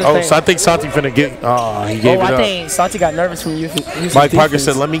finna... I think Santi finna get... Oh, he gave it up. I think Santi got nervous from Yusuf. Mike Parker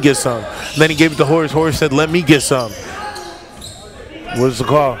said, let me get some. Then he gave it to Horace. Horace said, let me get some. What's the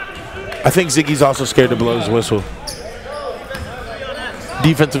call? I think Ziggy's also scared to blow his whistle.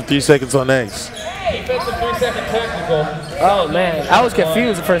 Defensive 3 seconds on X. Defensive 3-second technical. Oh, man. I was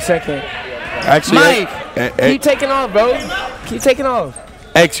confused for a second. Actually, Mike, keep taking off, bro. Keep taking off.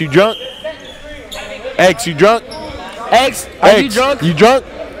 X, you drunk? X, you drunk? X, are you drunk? You drunk?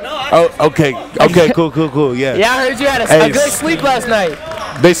 Oh, okay. Okay, cool. Yeah. Yeah, I heard you had a good sleep last night.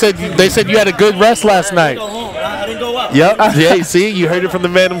 They said you had a good rest last night. I didn't go up. Yep. Yeah, see, you heard it from the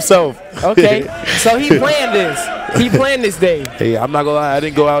man himself. Okay. So he planned this. He planned this day. Hey, I'm not gonna lie, I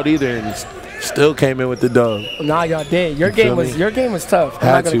didn't go out either, and still came in with the dub. Nah, y'all did. Your game was tough. I'm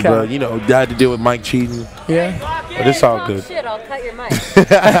Had not to, gonna bro. You know, I had to deal with Mike cheating. Yeah. But it's all good. Shit, I'll cut your mic.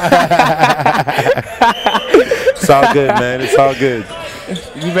 It's all good, man. It's all good.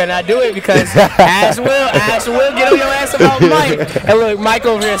 You better not do it, because Ash will get on your ass about Mike. And look, Mike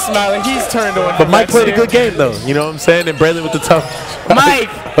over here smiling. He's turned on. But Mike played a good game, though. You know what I'm saying? And Braylon with the tough.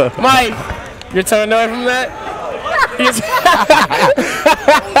 Mike, you're turned on from that?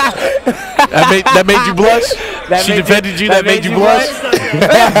 that made you blush? She defended you, that made you blush?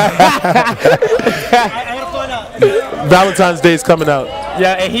 Valentine's Day is coming out.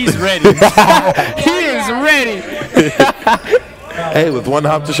 Yeah, and he's ready. He is ready. Hey, with One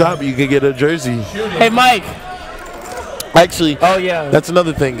Hop to Shop, you can get a jersey. Hey, Mike. Actually, oh yeah, that's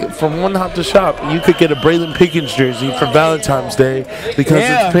another thing. From One Hop to Shop, you could get a Braylon Pickens jersey for Valentine's Day because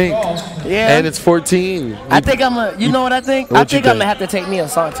it's pink. Yeah, and it's 14. I think I'm a. You know what I think? I think I'm gonna have to take me a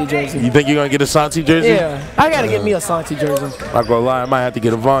Santi jersey. You think you're gonna get a Santi jersey? Yeah, I gotta get me a Santi jersey. Not gonna lie, I might have to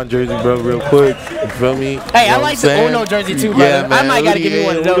get a Vaughn jersey, bro, real quick. You feel me? Hey, I like the Uno jersey too, brother. Yeah, man. I might gotta give me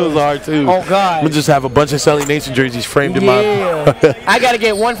one of those. Uno's hard too. Oh God. I'm gonna just have a bunch of Celenation jerseys framed in my. I gotta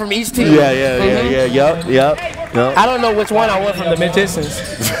get one from each team. Yeah. Yep. I don't know which one I want from the Magicians.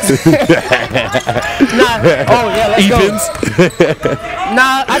 Let's Evens. go.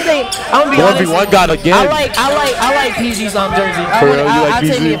 Nah, I think I'm gonna be honest. 1v1 got again. I like PG's jersey. I'll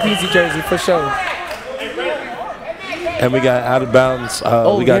take me a PG jersey for sure. And we got out of bounds.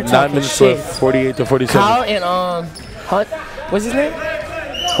 We got 9 minutes left, 48 to 47. Kyle and Hunt, what's his name?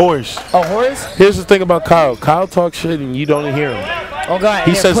 Horace. Oh, Horace? Here's the thing about Kyle. Kyle talks shit and you don't hear him. Oh, God.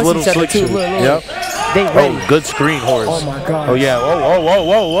 He says little slick shit. Yep. They ready. Oh, good screen, Horace. Oh, my God. Oh, yeah. Whoa.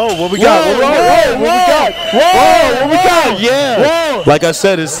 What we got? What we got? Yeah. Whoa. Like I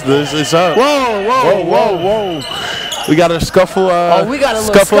said, it's up. Whoa. We got a scuffle. We got a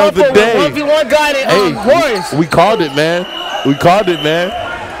scuffle of the day. 1v1 got it. Horace. We called it, man.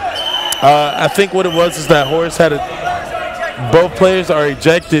 I think what it was is that Horace had both players are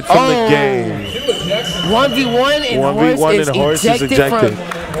ejected from the game. 1v1 and Horace is ejected.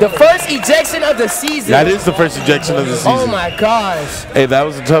 From the first ejection of the season. That is the first ejection of the season. Oh my gosh. Hey, that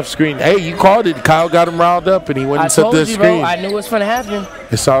was a tough screen. Hey, you called it. Kyle got him riled up and he went and set this screen. Bro, I knew it was going to happen.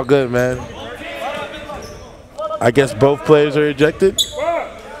 It's all good, man. I guess both players are ejected. Is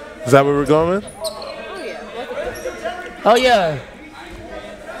that what we're going with? Oh yeah.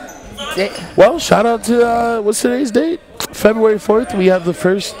 Well, shout out to what's today's date? February 4th. We have the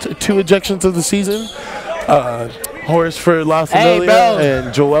first 2 ejections of the season. Horace for La Familia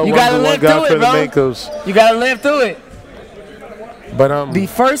and Joel you gotta live through for it, the Makos. You gotta live through it. But the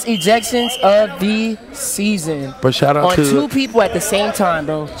first ejections of the season. But shout out to 2 people at the same time,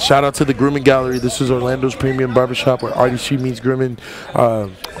 bro. Shout out to the Grooming Gallery. This is Orlando's premium barbershop where artistry meets grooming.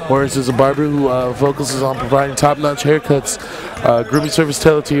 Horace is a barber who focuses on providing top-notch haircuts, grooming service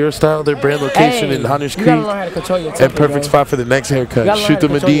tailored to your style. Their brand location in Hunters Creek, and perfect spot for the next haircut. Shoot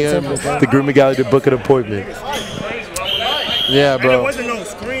them a DM, the Grooming Gallery, to book an appointment. Yeah, bro. And it wasn't no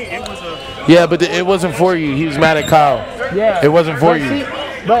screen. It was a. Yeah, but it wasn't for you. He was mad at Kyle. Yeah. It wasn't for you.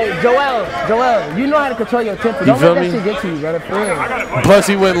 But Joel, you know how to control your temper. Don't let that shit get to you, brother. For real. Plus,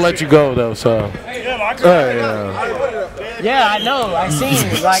 he wouldn't let you go though. So. Yeah, I know. I seen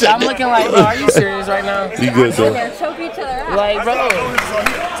it. Like, I'm looking like, bro, are you serious right now? You good, though? Choke each other out. Like, bro. To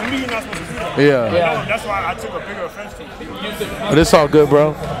me, you're not supposed to do that. Yeah. That's why I took a bigger offense to it. But it's all good,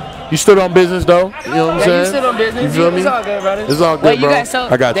 bro. You stood on business, though. You know what I'm saying? You stood on business. You feel me? It's all good, brother. It's all good, bro.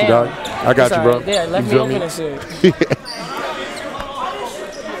 I got you, dog. I got you, bro. Yeah, let me open this shit.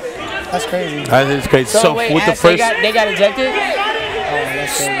 That's crazy. That is crazy. So wait, with the first, they got ejected. Oh,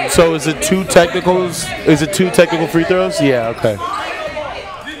 that's crazy. So is it 2 technicals? Is it 2 technical free throws? Yeah. Okay.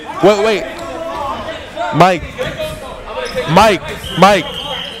 Wait. Mike.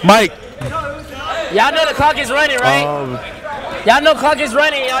 Y'all know the clock is running, right? Y'all know clock is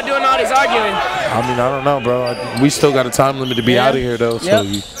running. Y'all doing all this arguing. I mean, I don't know, bro. We still got a time limit to be out of here, though. So,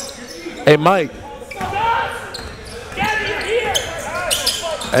 hey, Mike.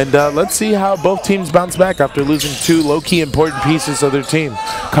 And let's see how both teams bounce back after losing 2 low-key important pieces of their team.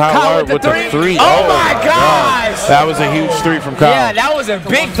 Kyle with the 3. Oh my gosh! That was a huge 3 from Kyle. Yeah, that was a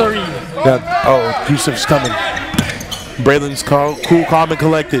big 3. Yusuf's coming. Braylon's cool, calm, and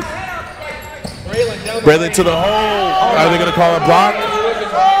collected. Braylon to the hole. Are they going to call a block?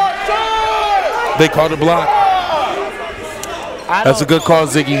 They called a block. That's a good call,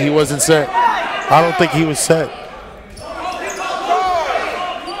 Ziggy. He wasn't set. I don't think he was set.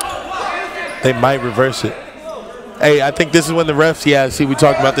 They might reverse it. Hey, I think this is when the refs, we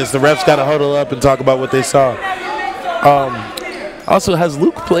talked about this. The refs got to huddle up and talk about what they saw. Also, has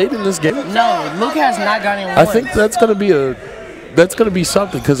Luke played in this game? No, Luke has not gotten in. I think that's gonna be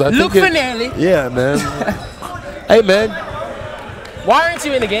something because I Luke think finale. Yeah, man. Hey, man. Why aren't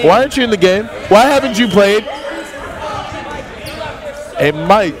you in the game? Why haven't you played? Hey,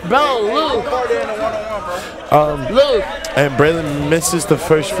 Mike. Bro, Luke. Luke. And Braylon misses the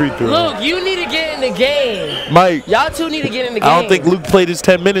first free throw. Luke, you need to get in the game. Mike. Y'all 2 need to get in the game. I don't think Luke played his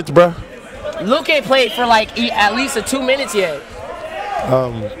 10 minutes, bro. Luke ain't played for like at least 2 minutes yet.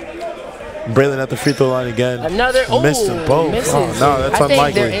 Braylon at the free throw line again. Another missed them both. Misses. Oh, no, that's I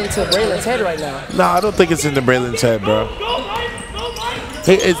unlikely. think they're into Braylon's head right now. No, I don't think it's into Braylon's head, bro.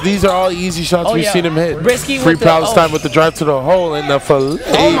 Hey, these are all easy shots we've seen him hit. Brisky Free Palestine with the drive to the hole and the fillet.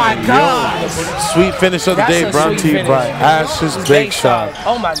 Oh my God! Sweet finish of the day brought to you by Ash's Bake Shop.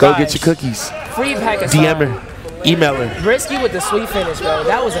 Oh my God! Go get your cookies. Free pack of DM her. Email her. Brisky with the sweet finish, bro.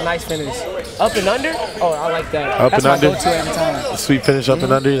 That was a nice finish. Up and under? Oh, I like that. Up That's and under? That's my go-to every time. Sweet finish up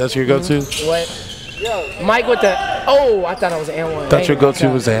and under? That's your go-to? What? Mike with the... Oh, I thought I was an N1. I thought your go-to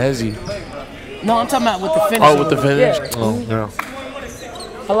was a hezzy. No, I'm talking about with the finish. Oh, with the finish? Yeah. Oh, yeah.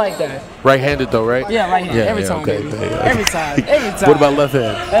 I like that. Right-handed, though, right? Yeah, right-handed. Every time, okay. baby. Every time. What about left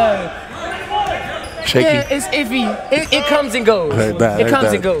hand? Shaky? Yeah, it's iffy. It comes and goes. It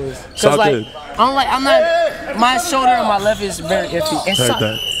comes and goes. It's all good. I'm not, my shoulder on my left is very iffy. And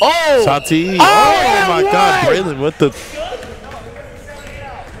Sati. Oh my God, Braylon, what the?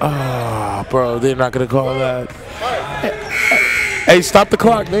 Oh, bro, they're not going to call that. Hey, stop the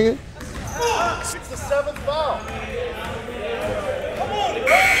clock, nigga. It's the 7th foul.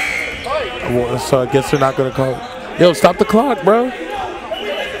 Well, so I guess they're not gonna call. Yo, stop the clock, bro.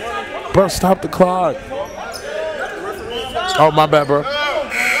 Bro, stop the clock. Oh, my bad, bro.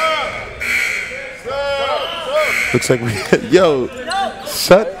 Looks like we. Yo,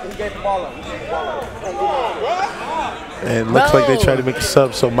 shut. And looks like they tried to make a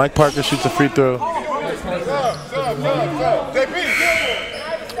sub. So Mike Parker shoots a free throw.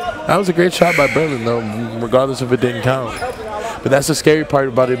 That was a great shot by Berlin, though, regardless if it didn't count. But that's the scary part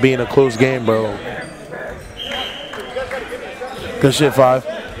about it being a close game, bro. Good shit, 5.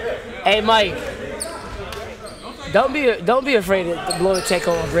 Hey, Mike. Don't be afraid to blow a check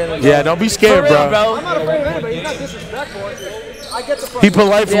on Berlin. Yeah, don't be scared, For real, bro. He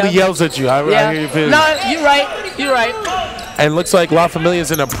politely yells at you. I hear you feel. No, you're right. You're right. And looks like La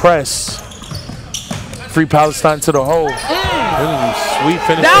Familia's in a press. Free Palestine to the hole. Sweet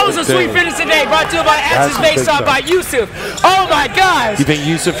finish. That was a sweet finish today, brought to you by Axis Base Shot by Yusuf. Oh my gosh. You think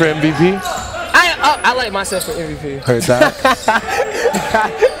Yusuf for MVP? I like myself for MVP. Heard that.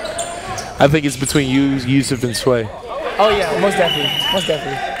 I think it's between Yusuf and Sway. Oh yeah, most definitely. Most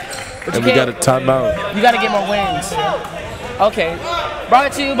definitely. But And we got a timeout. You got to get more wins. Okay.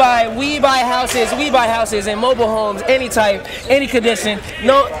 Brought to you by We Buy Houses and mobile homes, any type, any condition,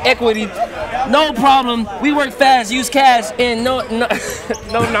 no equity, no problem. We work fast, use cash, and no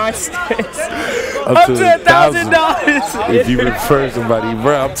nonsense. Up to $1,000 if you refer somebody,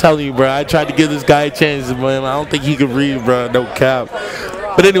 bro. I'm telling you, bro. I tried to give this guy a chance, man. I don't think he could read, bro. No cap.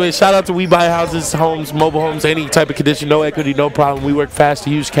 But anyway, shout out to We Buy Houses, homes, mobile homes, any type of condition, no equity, no problem. We work fast to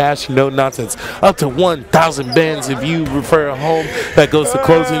use cash, no nonsense. Up to 1,000 bands. If you refer a home that goes to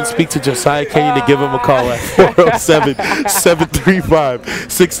closing, speak to Josiah Kenyon to give him a call at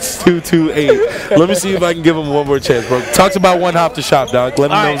 407-735-6228. Let me see if I can give him one more chance, bro. Talks about one hop to shop, dog.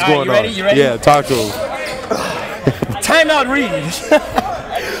 Let him know what's going on. You ready? Yeah, talk to him. Timeout read.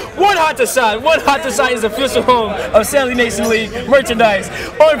 One Hot to Shot is the official home of Celenation League merchandise.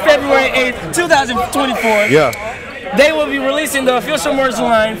 On February 8th, 2024, Yeah. they will be releasing the official merch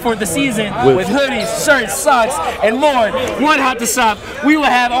line for the season with hoodies, shirts, socks, and more. One Hot to Shop. We will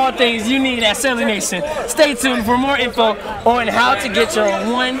have all things you need at Celenation. Stay tuned for more info on how to get your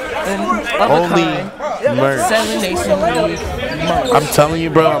one and Only merch. Celenation League merch. I'm telling you,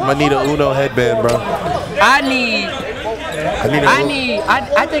 bro, I'm going to need a Uno headband, bro. I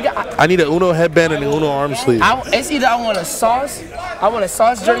need a Uno headband and an Uno arm sleeve. It's either I want a sauce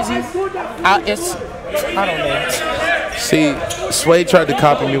jersey. I don't know. See, Sway tried to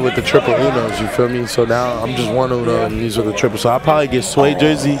copy me with the triple Unos, you feel me? So now I'm just one Uno and these are the triple. So I'll probably get Sway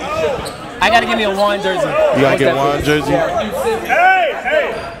jersey. I gotta give me a Juan jersey. You gotta get Juan jersey? I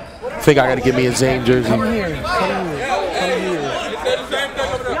think I gotta get me a Zane jersey. Come here.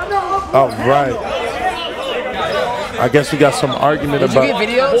 All right. I guess we got some argument about. Did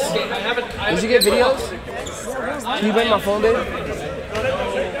you get videos? Can you bring my phone, baby?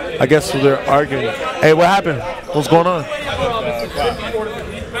 I guess they're arguing. Hey, what happened? What's going on?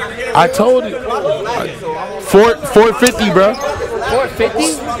 I told you. 450, bro.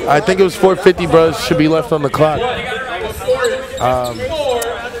 450? I think it was 450, bro. It should be left on the clock.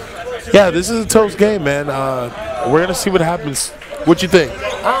 Yeah, this is a toast game, man. We're going to see what happens. What you think?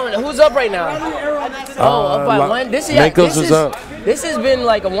 I don't know. Who's up right now? Up by one. Makos is up. This has been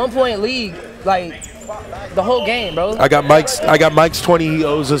like a 1-point league, like the whole game, bro. I got Mike's 20. He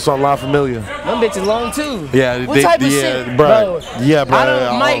owes us on La Familia. Them bitches long too. Yeah, what type of shit, bro? Yeah,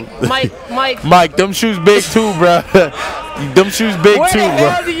 bro. Mike, them shoes big too, bro. Them shoes big too, bro. Where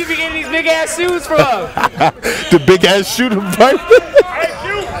the hell do you be getting these big ass shoes from? The big ass shooter, bro.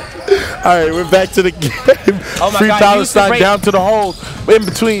 All right, we're back to the game. Free Palestine down to the hole. In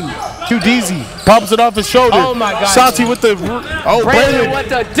between. QDZ pops it off his shoulder. Oh my God. Santi with the. Braylon with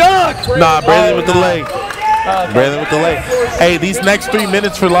the dunk. Nah, Braylon with the leg. Braylon with the leg. Hey, these next 3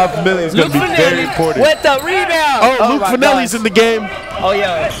 minutes for La Familia is going to be very important. With the rebound. Oh, Luke Finelli's in the game. Oh,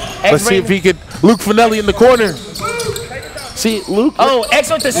 yeah. Let's see if he could. Luke Finelli in the corner. See, Luke. Oh, X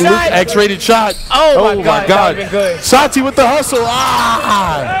with the shot. Luke X-rated shot. Oh my God. That would've been good. Santi with the hustle.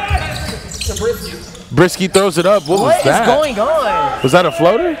 Brisky throws it up. What was that? What is going on? Was that a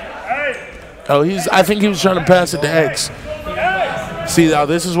floater? Oh, I think he was trying to pass it to X. See, now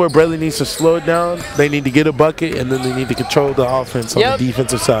this is where Bradley needs to slow it down. They need to get a bucket, and then they need to control the offense on the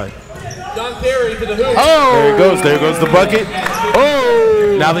defensive side. Oh! There it goes. There goes the bucket.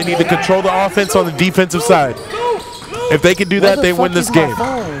 Oh! Now they need to control the offense on the defensive side. If they can do that, they win this game.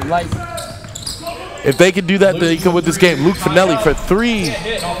 If they can do that, then they can win this game. Luke Finelli for 3.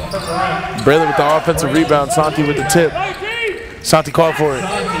 Braylon with the offensive rebound. Santi with the tip. Santi called for it.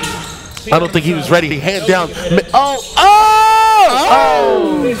 I don't think he was ready. Hand down. Oh!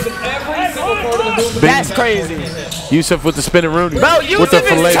 That's crazy. Yusuf with the spinning Rooney. Bro, with the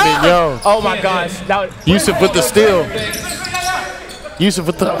filet mignon. Oh my gosh. Yusuf with the steal. Yusuf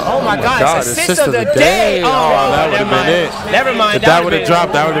with the. Oh my God. Assist of the day. Oh, that would have been it. Never mind. If that would have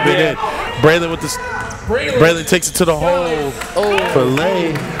dropped, that would have been it. Braylon with the. Braylon takes it to the hole.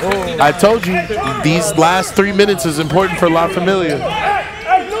 Filet. I told you, these last 3 minutes is important for La Familia.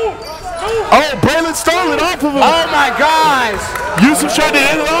 Oh, Braylon stole it off of him. Oh my gosh. Yusuf tried to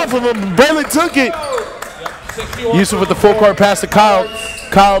hit it off of him. Braylon took it. Yusuf with the full court pass to Kyle.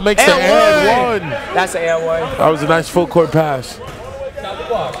 Kyle makes the and one. That's an and one. That was a nice full court pass.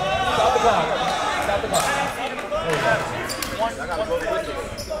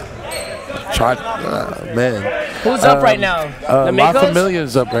 Man. Who's up right now? The La Makos?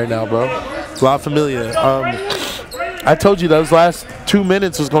 Familia's up right now, bro. La Familia. I told you those last 2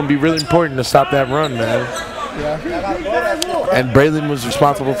 minutes was going to be really important to stop that run, man. Yeah. And Braylon was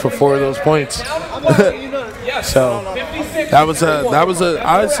responsible for 4 of those points. So that was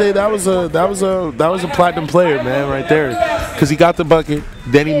a platinum player, man, right there. Because he got the bucket,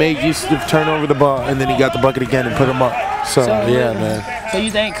 then he made Yusuf turn over the ball, and then he got the bucket again and put him up. So yeah, man. So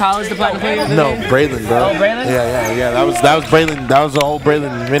you think Kyle is the platinum player? No, Braylon, bro. Oh, Braylon? Yeah. That was Braylon. That was the whole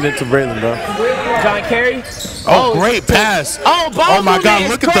Braylon minute to Braylon, bro. John Kerry. Oh, great pass. Oh, ball my God,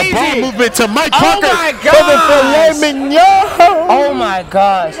 movement look is at the ball crazy. movement to Mike Parker. Oh my For the filet mignon. Oh my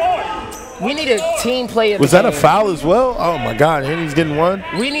gosh. We need a team player. Was that a foul as well? Oh my God, Henry's getting one.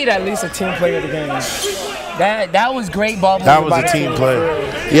 We need at least a team player of the game. That was great ball movement. That was a team player.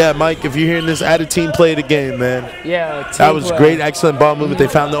 Yeah, Mike, if you're hearing this, add a team play of the game, man. Yeah, that was great, excellent ball movement. They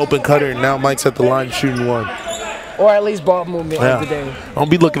found the open cutter, and now Mike's at the line shooting one. Or at least ball movement of the day. Don't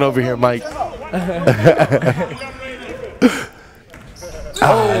be looking over here, Mike.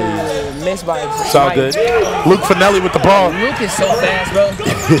 Missed by it's all good. Luke Finelli with the ball. Luke is so fast, bro.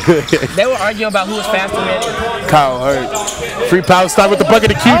 They were arguing about who was faster, man. Kyle Hurt. Free Palestine with the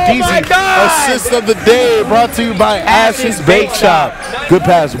bucket of QDZ. Assist of the day brought to you by Ash's Bake Shop. Good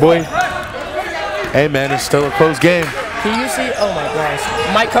pass, boy. Hey, man, it's still a close game. Can you see? Oh, my gosh.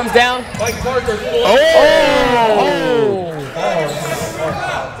 Mike comes down. Mike Parker. Oh,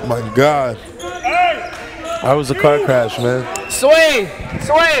 my God. That was a car crash, man. Sway.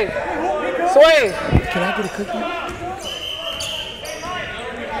 Can I get a cookie?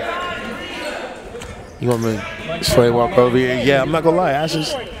 You want me to Sway walk over here? Yeah, I'm not gonna lie,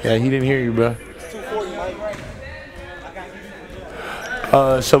 Ashes. Yeah, he didn't hear you, bro.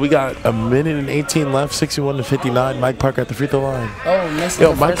 So we got a minute and 18 left, 61-59. Mike Parker at the free throw line. Oh, missing.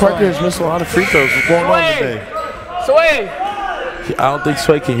 Yo, Mike Parker has missed a lot of free throws. What's going on today? Sway. I don't think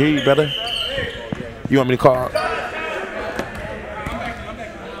Sway can hear you, brother. You want me to call?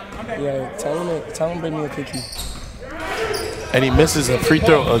 Yeah, tell him bring me a cookie. And he misses a free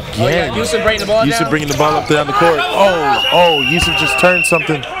throw again. Yusuf bringing the ball Yusuf bringing the ball up down the court. Oh, Yusuf just turned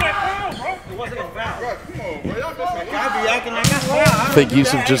something. I think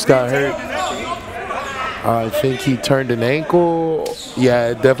Yusuf just got hurt. I think he turned an ankle. Yeah,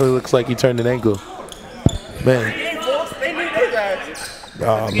 it definitely looks like he turned an ankle. Man.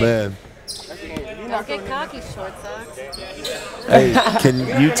 Oh, man. Don't get cocky, short socks. Hey, can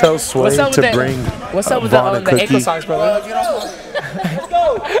you tell Sway to bring what's up with Vaughn a the cookie? ankle socks, bro?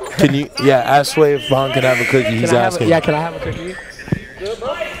 Can you, ask Sway if Vaughn can have a cookie. He's asking. Can I have a cookie?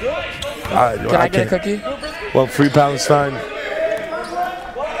 Can I get a cookie? Well, Free Palestine.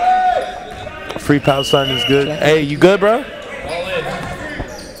 Free Palestine is good. Hey, you good, bro?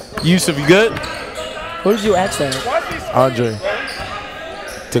 Yusuf, you good? Who did you ask that? Andre.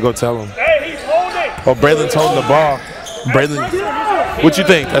 To go tell him. Oh, Braylon's holding the ball. Braylon, what you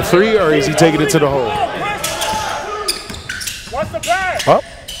think? A 3 or is he taking it to the hole? Oh,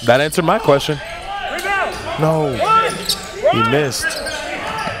 that answered my question. No, he missed.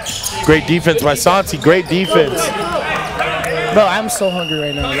 Great defense by Santi. Great defense. Bro, I'm so hungry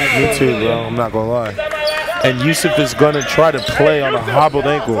right now. Me too, bro. I'm not gonna lie. And Yusuf is gonna try to play on a hobbled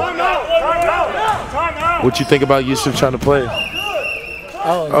ankle. What you think about Yusuf trying to play?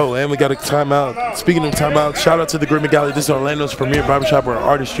 Oh, and we got a timeout. Speaking of timeout, shout out to the Grooming Gallery. This is Orlando's premier barbershop where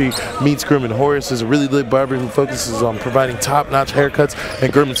artistry meets grooming. Horace is a really lit barber who focuses on providing top-notch haircuts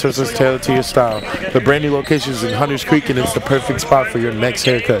and grooming services tailored to your style. The brand new location is in Hunters Creek, and it's the perfect spot for your next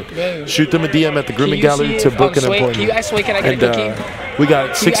haircut. Shoot them a DM at the Grooming Gallery to book an appointment. Can you ask Sway, can I get a cookie? We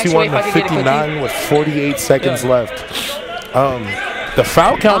got 61-59 with 48 seconds left. The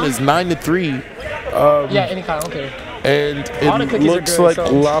foul count is 9-3. Yeah, any kind. I don't care. And All the it cookies are looks good, like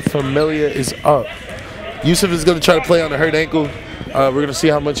so- La Familia is up. Yusuf is going to try to play on a hurt ankle. We're going to see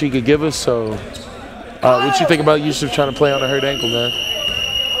how much he could give us. So, what you think about Yusuf trying to play on a hurt ankle, man?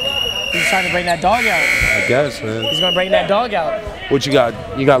 He's trying to bring that dog out. I guess, man. He's gonna bring that dog out. What you got?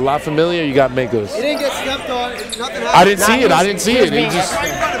 You got La Familia or you got Makos? He didn't get stepped on. Nothing happened. I didn't see it. I didn't see it.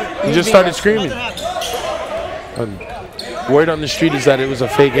 He just started screaming. Word on the street is that it was a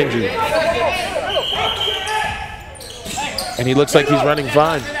fake injury. And he looks like he's running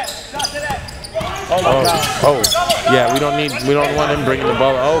fine. Oh, yeah. We don't want him bringing the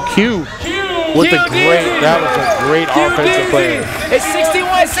ball. Oh, Q with the that was a great offensive player. It's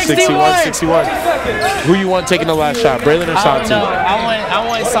 61. Who you want taking the last shot, Braylon or Santi? No, I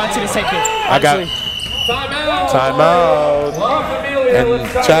want Santi to take it. I got timeout. And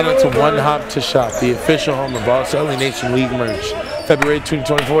shout out to One Hop to Shop, the official home of all Celenation League merch. February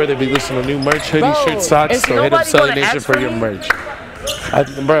 2024, they'll be listing a new merch, hoodie, shirt, socks. So hit up Celenation for your merch.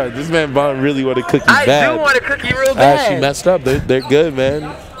 Bro, this man Vaughn really wanted cookies bad. I do want a cookie real bad. Ash, you messed up. They're good,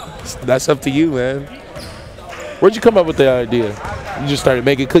 man. That's up to you, man. Where'd you come up with the idea? You just started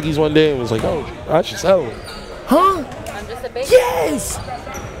making cookies one day and was like, oh, I should sell them. Huh? I'm just a baby. Yes!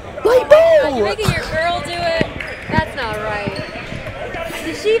 Like, You're making your girl do it? That's not right.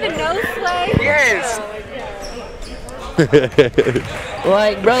 Did she even know Slay? Yes. Oh,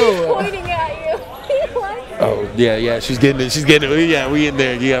 like, bro. pointing at you. Oh, yeah, she's getting it. Yeah, we in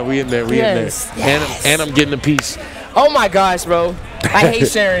there. Yes. And I'm getting a piece. Oh my gosh, bro. I hate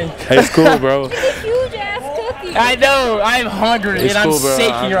sharing. It's cool, bro. It's a huge ass cookie. I know. I'm hungry It's and cool, I'm bro.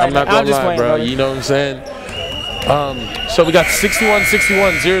 shaking right I'm now. not gonna I'm just lie, playing, bro. bro. You know what I'm saying? So we got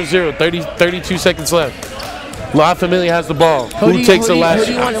 61-61, 32 seconds left. La Familia has the ball. Who takes the last shot?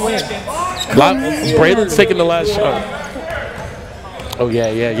 Who do you want to win? Braylon's taking the last shot. Oh,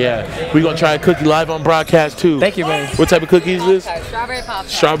 yeah. We're going to try a cookie live on broadcast, too. Thank you, man. What type of cookie is this? Strawberry Pop-Tart.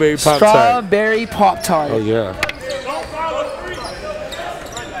 Strawberry Pop-Tart. Strawberry Pop-Tart. Oh, yeah.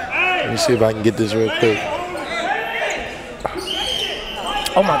 Let me see if I can get this real quick.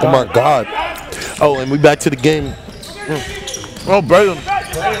 Oh, my God. Oh, my God. Oh, and we back to the game. Oh, Braylon.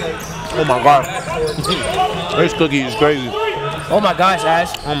 Oh, my God. This cookie is crazy. Oh, my gosh,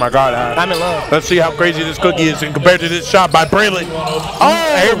 Ash. Oh, my God, Ash. I'm in love. Let's see how crazy this cookie is in compared to this shot by Braylon.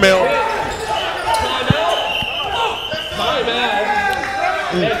 Oh, airmail.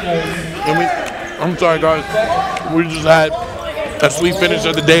 And I'm sorry, guys. We just had a sweet finish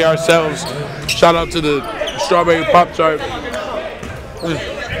of the day ourselves. Shout out to the Strawberry Pop-Tart.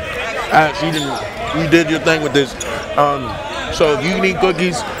 Ash, you did your thing with this. So if you need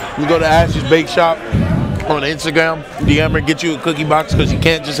cookies, you go to Ash's Bake Shop on Instagram. DM her, get you a cookie box because you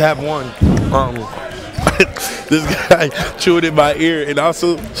can't just have one. This guy chewed in my ear, and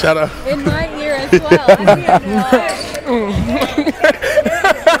also shout out. In my ear as well.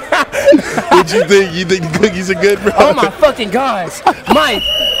 What you think? You think the cookies are good, bro? Oh, my fucking gosh. Mike,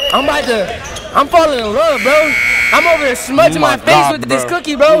 I'm falling in love, bro. I'm over here smudging my face with this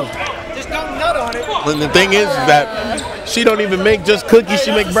cookie, bro. Just don't nut on it. And the thing is that she don't even make just cookies,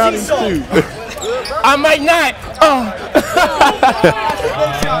 she make brownies too. I might not. Oh.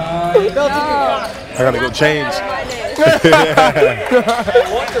 I gotta go change.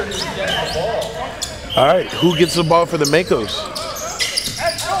 All right, who gets the ball for the Makos?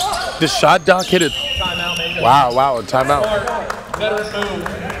 The shot doc hit it. Wow, a timeout.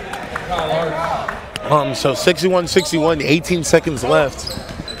 So 61-61, 18 seconds left.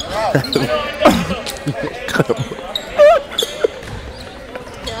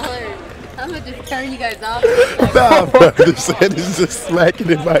 I'm gonna just turn you guys off. Nah, bro, this head is just smacking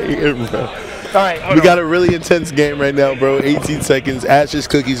in my ear, bro. All right, We got a really intense game right now, bro. 18 seconds. Ash's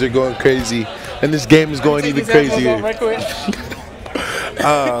cookies are going crazy, and this game is going even crazier.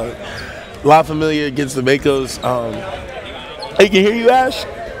 La Familia against the Makos. They can hear you, Ash?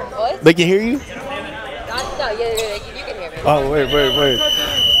 What? They can hear you? No, yeah, you can hear me. Oh, wait.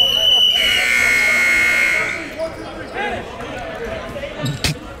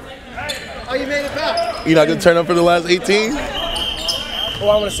 Oh, you made it back. You're not going to turn up for the last 18? Oh,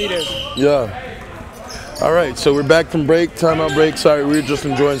 I want to see this. Yeah. All right, so we're back from break, timeout break. Sorry, we were just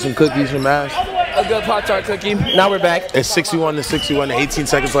enjoying some cookies from Ash. A good Pop-Tart cookie. Now we're back. It's 61-61, 18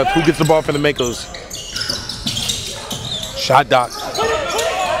 seconds left. Who gets the ball for the Makos? Shot doc.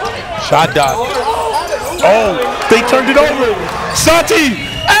 Oh, they turned it over. Santi!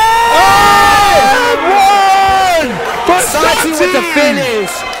 Santi with the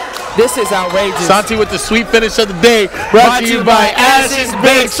finish. This is outrageous. Santi with the sweet finish of the day. Brought to you by Ash's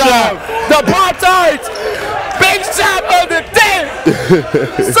Bake Shop. The Pop-Tarts Bake Shop of the day.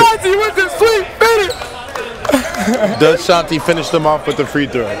 Santi with the sweet finish. Does Shanti finish them off with the free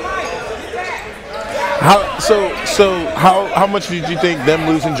throw? How much did you think them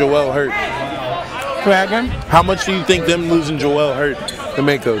losing Joel hurt? How much do you think them losing Joel hurt the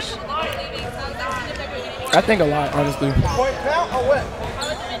Makos? I think a lot, honestly.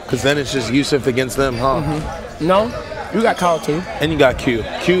 Because then it's just Yusuf against them, huh? No, you got Kyle too. And you got Q.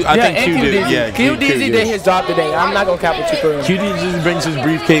 I think Q did. Yeah, Q did his job today. I'm not gonna cap with you for real. Q just brings his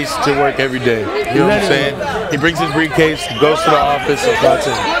briefcase to work every day. You know what I'm saying? He brings his briefcase, goes to the office, and that's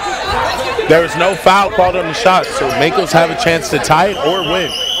it. There was no foul called on the shot, so Makos have a chance to tie it or win.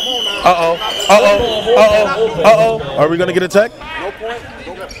 Are we gonna get a tech? No point.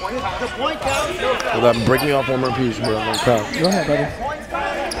 The point counts. Well, break me off one more piece, bro. No problem. Go ahead, buddy.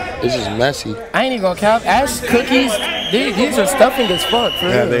 This is messy. I ain't even gonna cap. Ash cookies, these are stuffing as fuck. For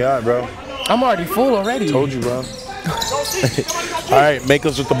real. They are, bro. I'm already full already. Told you, bro. All right,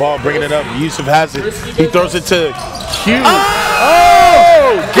 Makos with the ball, bringing it up. Yusuf has it. He throws it to Q.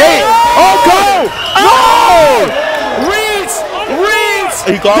 Game. Go! No! Reeds!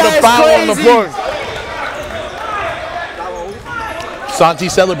 He got a foul on the floor. Santi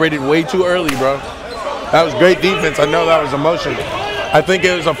celebrated way too early, bro. That was great defense. I know that was emotion. I think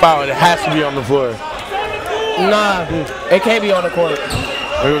it was a foul. It has to be on the floor. Nah, it can't be on the court.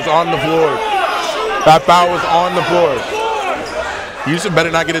 It was on the floor. That foul was on the floor. Yusuf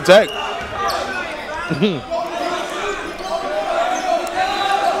better not get a tech.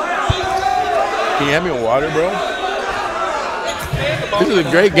 Can you hand me a water, bro? This is a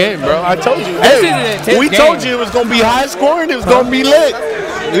great game, bro. I told you. Hey, we told you it was going to be high scoring. It was going to be lit.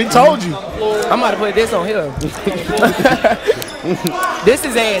 We told you. I'm about to put this on here. This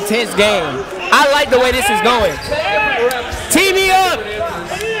is an intense game. I like the way this is going. Tee me up.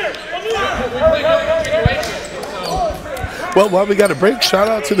 Well, while we got a break, shout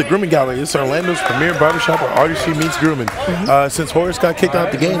out to the Grooming Gallery. It's Orlando's premier barbershop where artistry meets grooming. Since Horace got kicked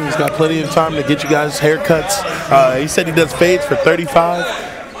out the game, he's got plenty of time to get you guys haircuts. He said he does fades for $35.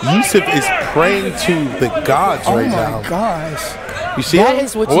 Yusuf is praying to the gods right now. Oh my gosh. You see that him?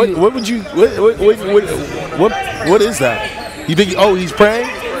 Is what would you? What is that? You think? Oh, he's praying.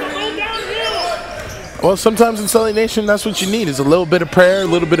 Well, sometimes in Celenation, that's what you need: is a little bit of prayer, a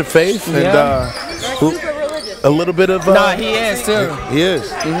little bit of faith, and a little bit of. Nah, he is too. He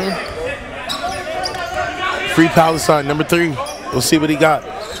is. Free Palestine, number 3. We'll see what he got.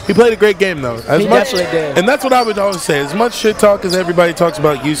 He played a great game, though. He definitely did. And that's what I would always say. As much shit talk as everybody talks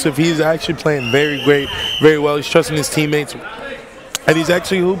about Yusuf, he's actually playing very great, very well. He's trusting his teammates. And he's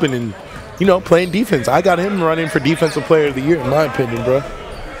actually hooping and, playing defense. I got him running for Defensive Player of the Year, in my opinion, bro.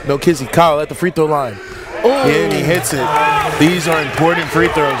 No kissy. Kyle at the free throw line. Ooh. Yeah, and he hits it. These are important free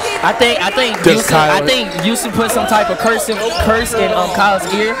throws. I think Yusuf put some type of curse in Kyle's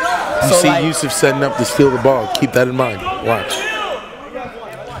ear. You see Yusuf setting up to steal the ball. Keep that in mind. Watch.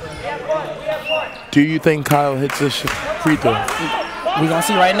 Do you think Kyle hits this free throw? We gonna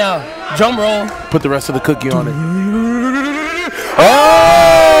see right now. Drum roll. Put the rest of the cookie on it.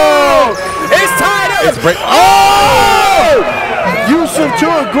 Oh! It's tied up! It's break. Oh! Yusuf too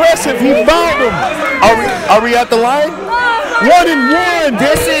aggressive. He fouled him. Are we at the line? 1-1.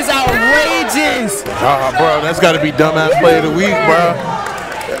 This is outrageous. Bro, that's got to be dumbass play of the week, bro.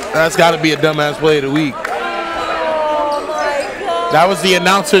 That's got to be a dumbass play of the week. Oh my God. That was the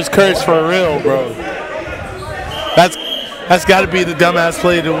announcer's curse for real, bro. That's got to be the dumbass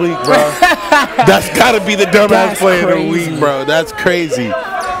play of the week, bro. That's got to be the dumbass play of the week, bro. That's crazy.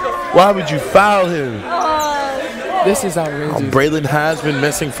 Why would you foul him? This is outrageous. Braylon has been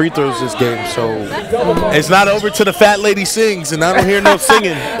missing free throws this game, so it's not over till the fat lady sings, and I don't hear no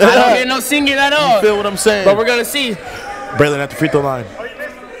singing. I don't hear no singing at all. You feel what I'm saying? But we're going to see. Braylon at the free throw line.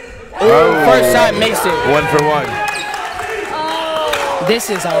 First shot makes it. 1 for 1. This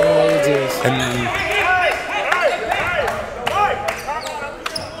is outrageous.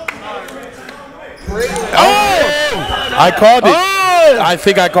 I called it. I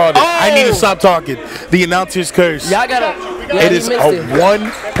think I called it. I need to stop talking. The announcer's curse. Y'all gotta. It is a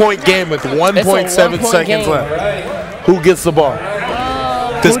 1-point game with 1.7 seconds left. Who gets the ball?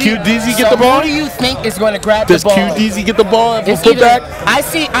 Does QDZ get the ball? Who do you think is going to grab the ball? Does QDZ get the ball and put back? I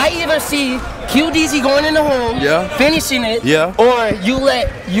either see QDZ going in the hole, finishing it, or you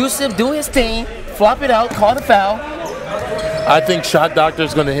let Yusuf do his thing, flop it out, call the foul. I think Shot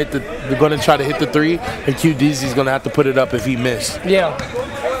Doctor's going to try to hit the 3, and QDZ's going to have to put it up if he missed. Yeah.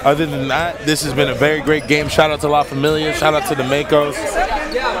 Other than that, this has been a very great game. Shout out to La Familia. Shout out to the Makos.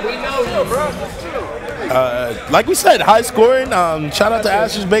 Like we said, high scoring. Shout out to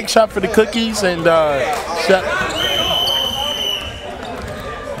Asher's Bake Shop for the cookies. And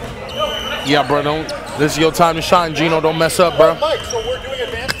yeah, bro, This is your time to shine, Gino. Don't mess up, bro. Mike, so we're doing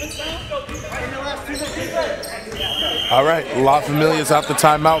advancements now? All right, La Familia's out the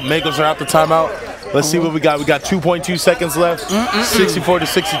timeout. Makos are out the timeout. Let's see what we got. We got 2.2 seconds left. 64 to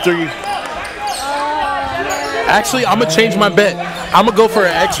 63. Actually, I'm gonna change my bet. I'm gonna go for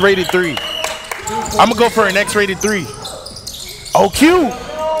an X-rated 3. I'm gonna go for an X-rated 3. Oh, Q!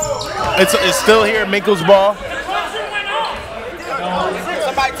 It's still here. Makos ball.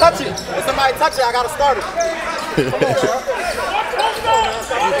 Somebody touch it. If somebody touch it, I gotta start it.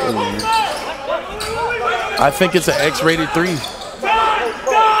 I think it's an X-rated 3.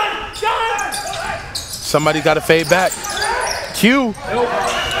 Somebody got to fade back. Q.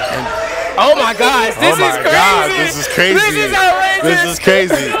 Oh my gosh, this is crazy. God, this is crazy. This is outrageous. This is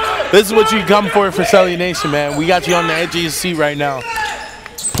crazy. This is what you come for Celenation, man. We got you on the edge of your seat right now.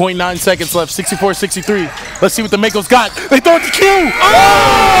 0.9 seconds left, 64-63. Let's see what the Makos got. They throw it to Q.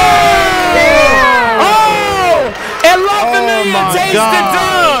 And La Familia takes the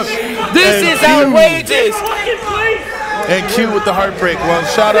dub. This is outrageous. And Q with the heartbreak. Well,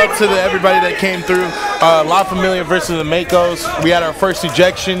 shout out to everybody that came through. La Familia versus the Makos. We had our first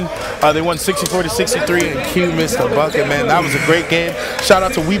ejection. They won 64-63, and Q missed a bucket, man. That was a great game. Shout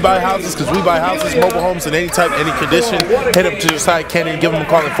out to We Buy Houses, because we buy houses, mobile homes in any type, any condition. Head up to Josiah, Kenyon, give them a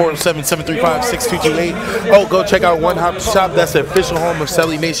call at 407-735-6228. Oh, go check out One Hop Shop. That's the official home of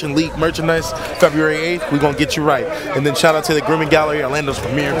Celenation League merchandise. February 8th, we're going to get you right. And then shout out to the Grooming Gallery, Orlando's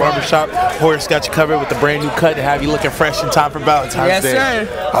premier barbershop. Horace got you covered with the brand new cut to have you looking fresh in time for Valentine's Day. Yes,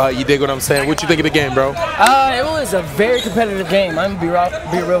 sir. You dig what I'm saying? What you think of the game, bro? It was a very competitive game. I'm gonna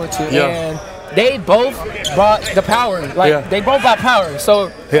be real with you. Yeah. And they both brought the power. They both got power.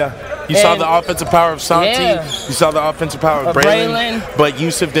 So you saw the offensive power of Santi. Yeah. You saw the offensive power of Braylon. But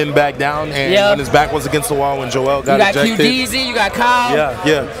Yusuf didn't back down. And when his back was against the wall, when Joel got ejected. You got QDZ, you got Kyle.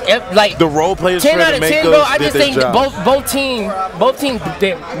 Yeah. The role players 10 for out the of 10, Makos bro. I just did think their job. both teams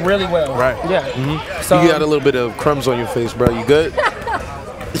did really well. Right. Yeah. So you got a little bit of crumbs on your face, bro. You good?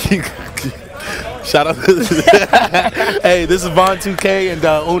 Shout out. Hey, this is Von 2K and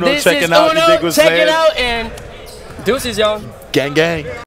Uno checking out. You dig what's saying? Check it out and deuces, y'all. Gang, gang.